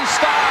end it in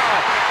style.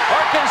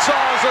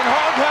 Arkansas is in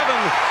hog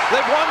heaven.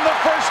 They've won the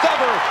first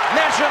ever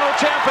national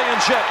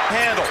championship.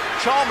 Handle.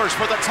 Chalmers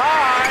for the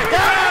tie.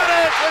 Got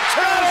it!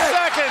 For 2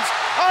 seconds.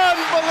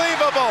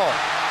 Unbelievable.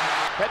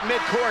 At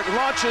midcourt,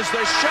 launches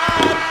the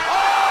shot.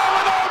 Oh,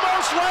 it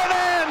almost went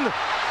in!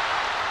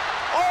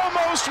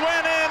 Almost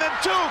went in, and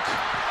Duke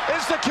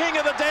is the king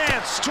of the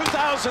dance,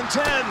 2010.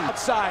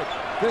 Outside.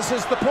 This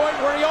is the point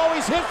where he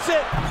always hits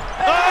it.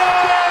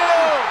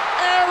 Oh!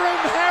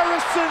 Aaron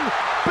Harrison,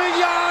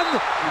 beyond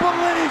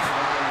belief.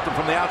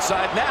 From the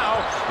outside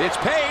now, it's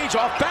Page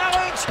off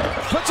balance.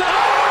 Puts it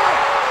over.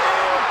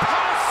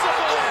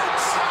 Impossible.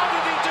 How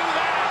did he do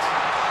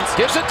that?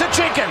 Gives it to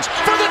Jenkins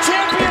for the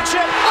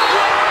championship.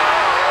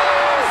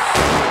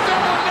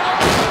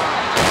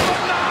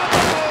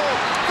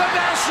 The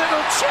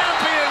national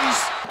champions.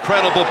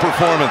 Incredible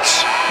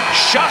performance.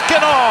 Shock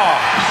and awe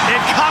in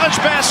college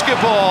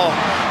basketball.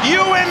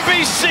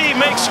 UMBC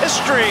makes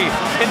history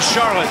in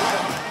Charlotte.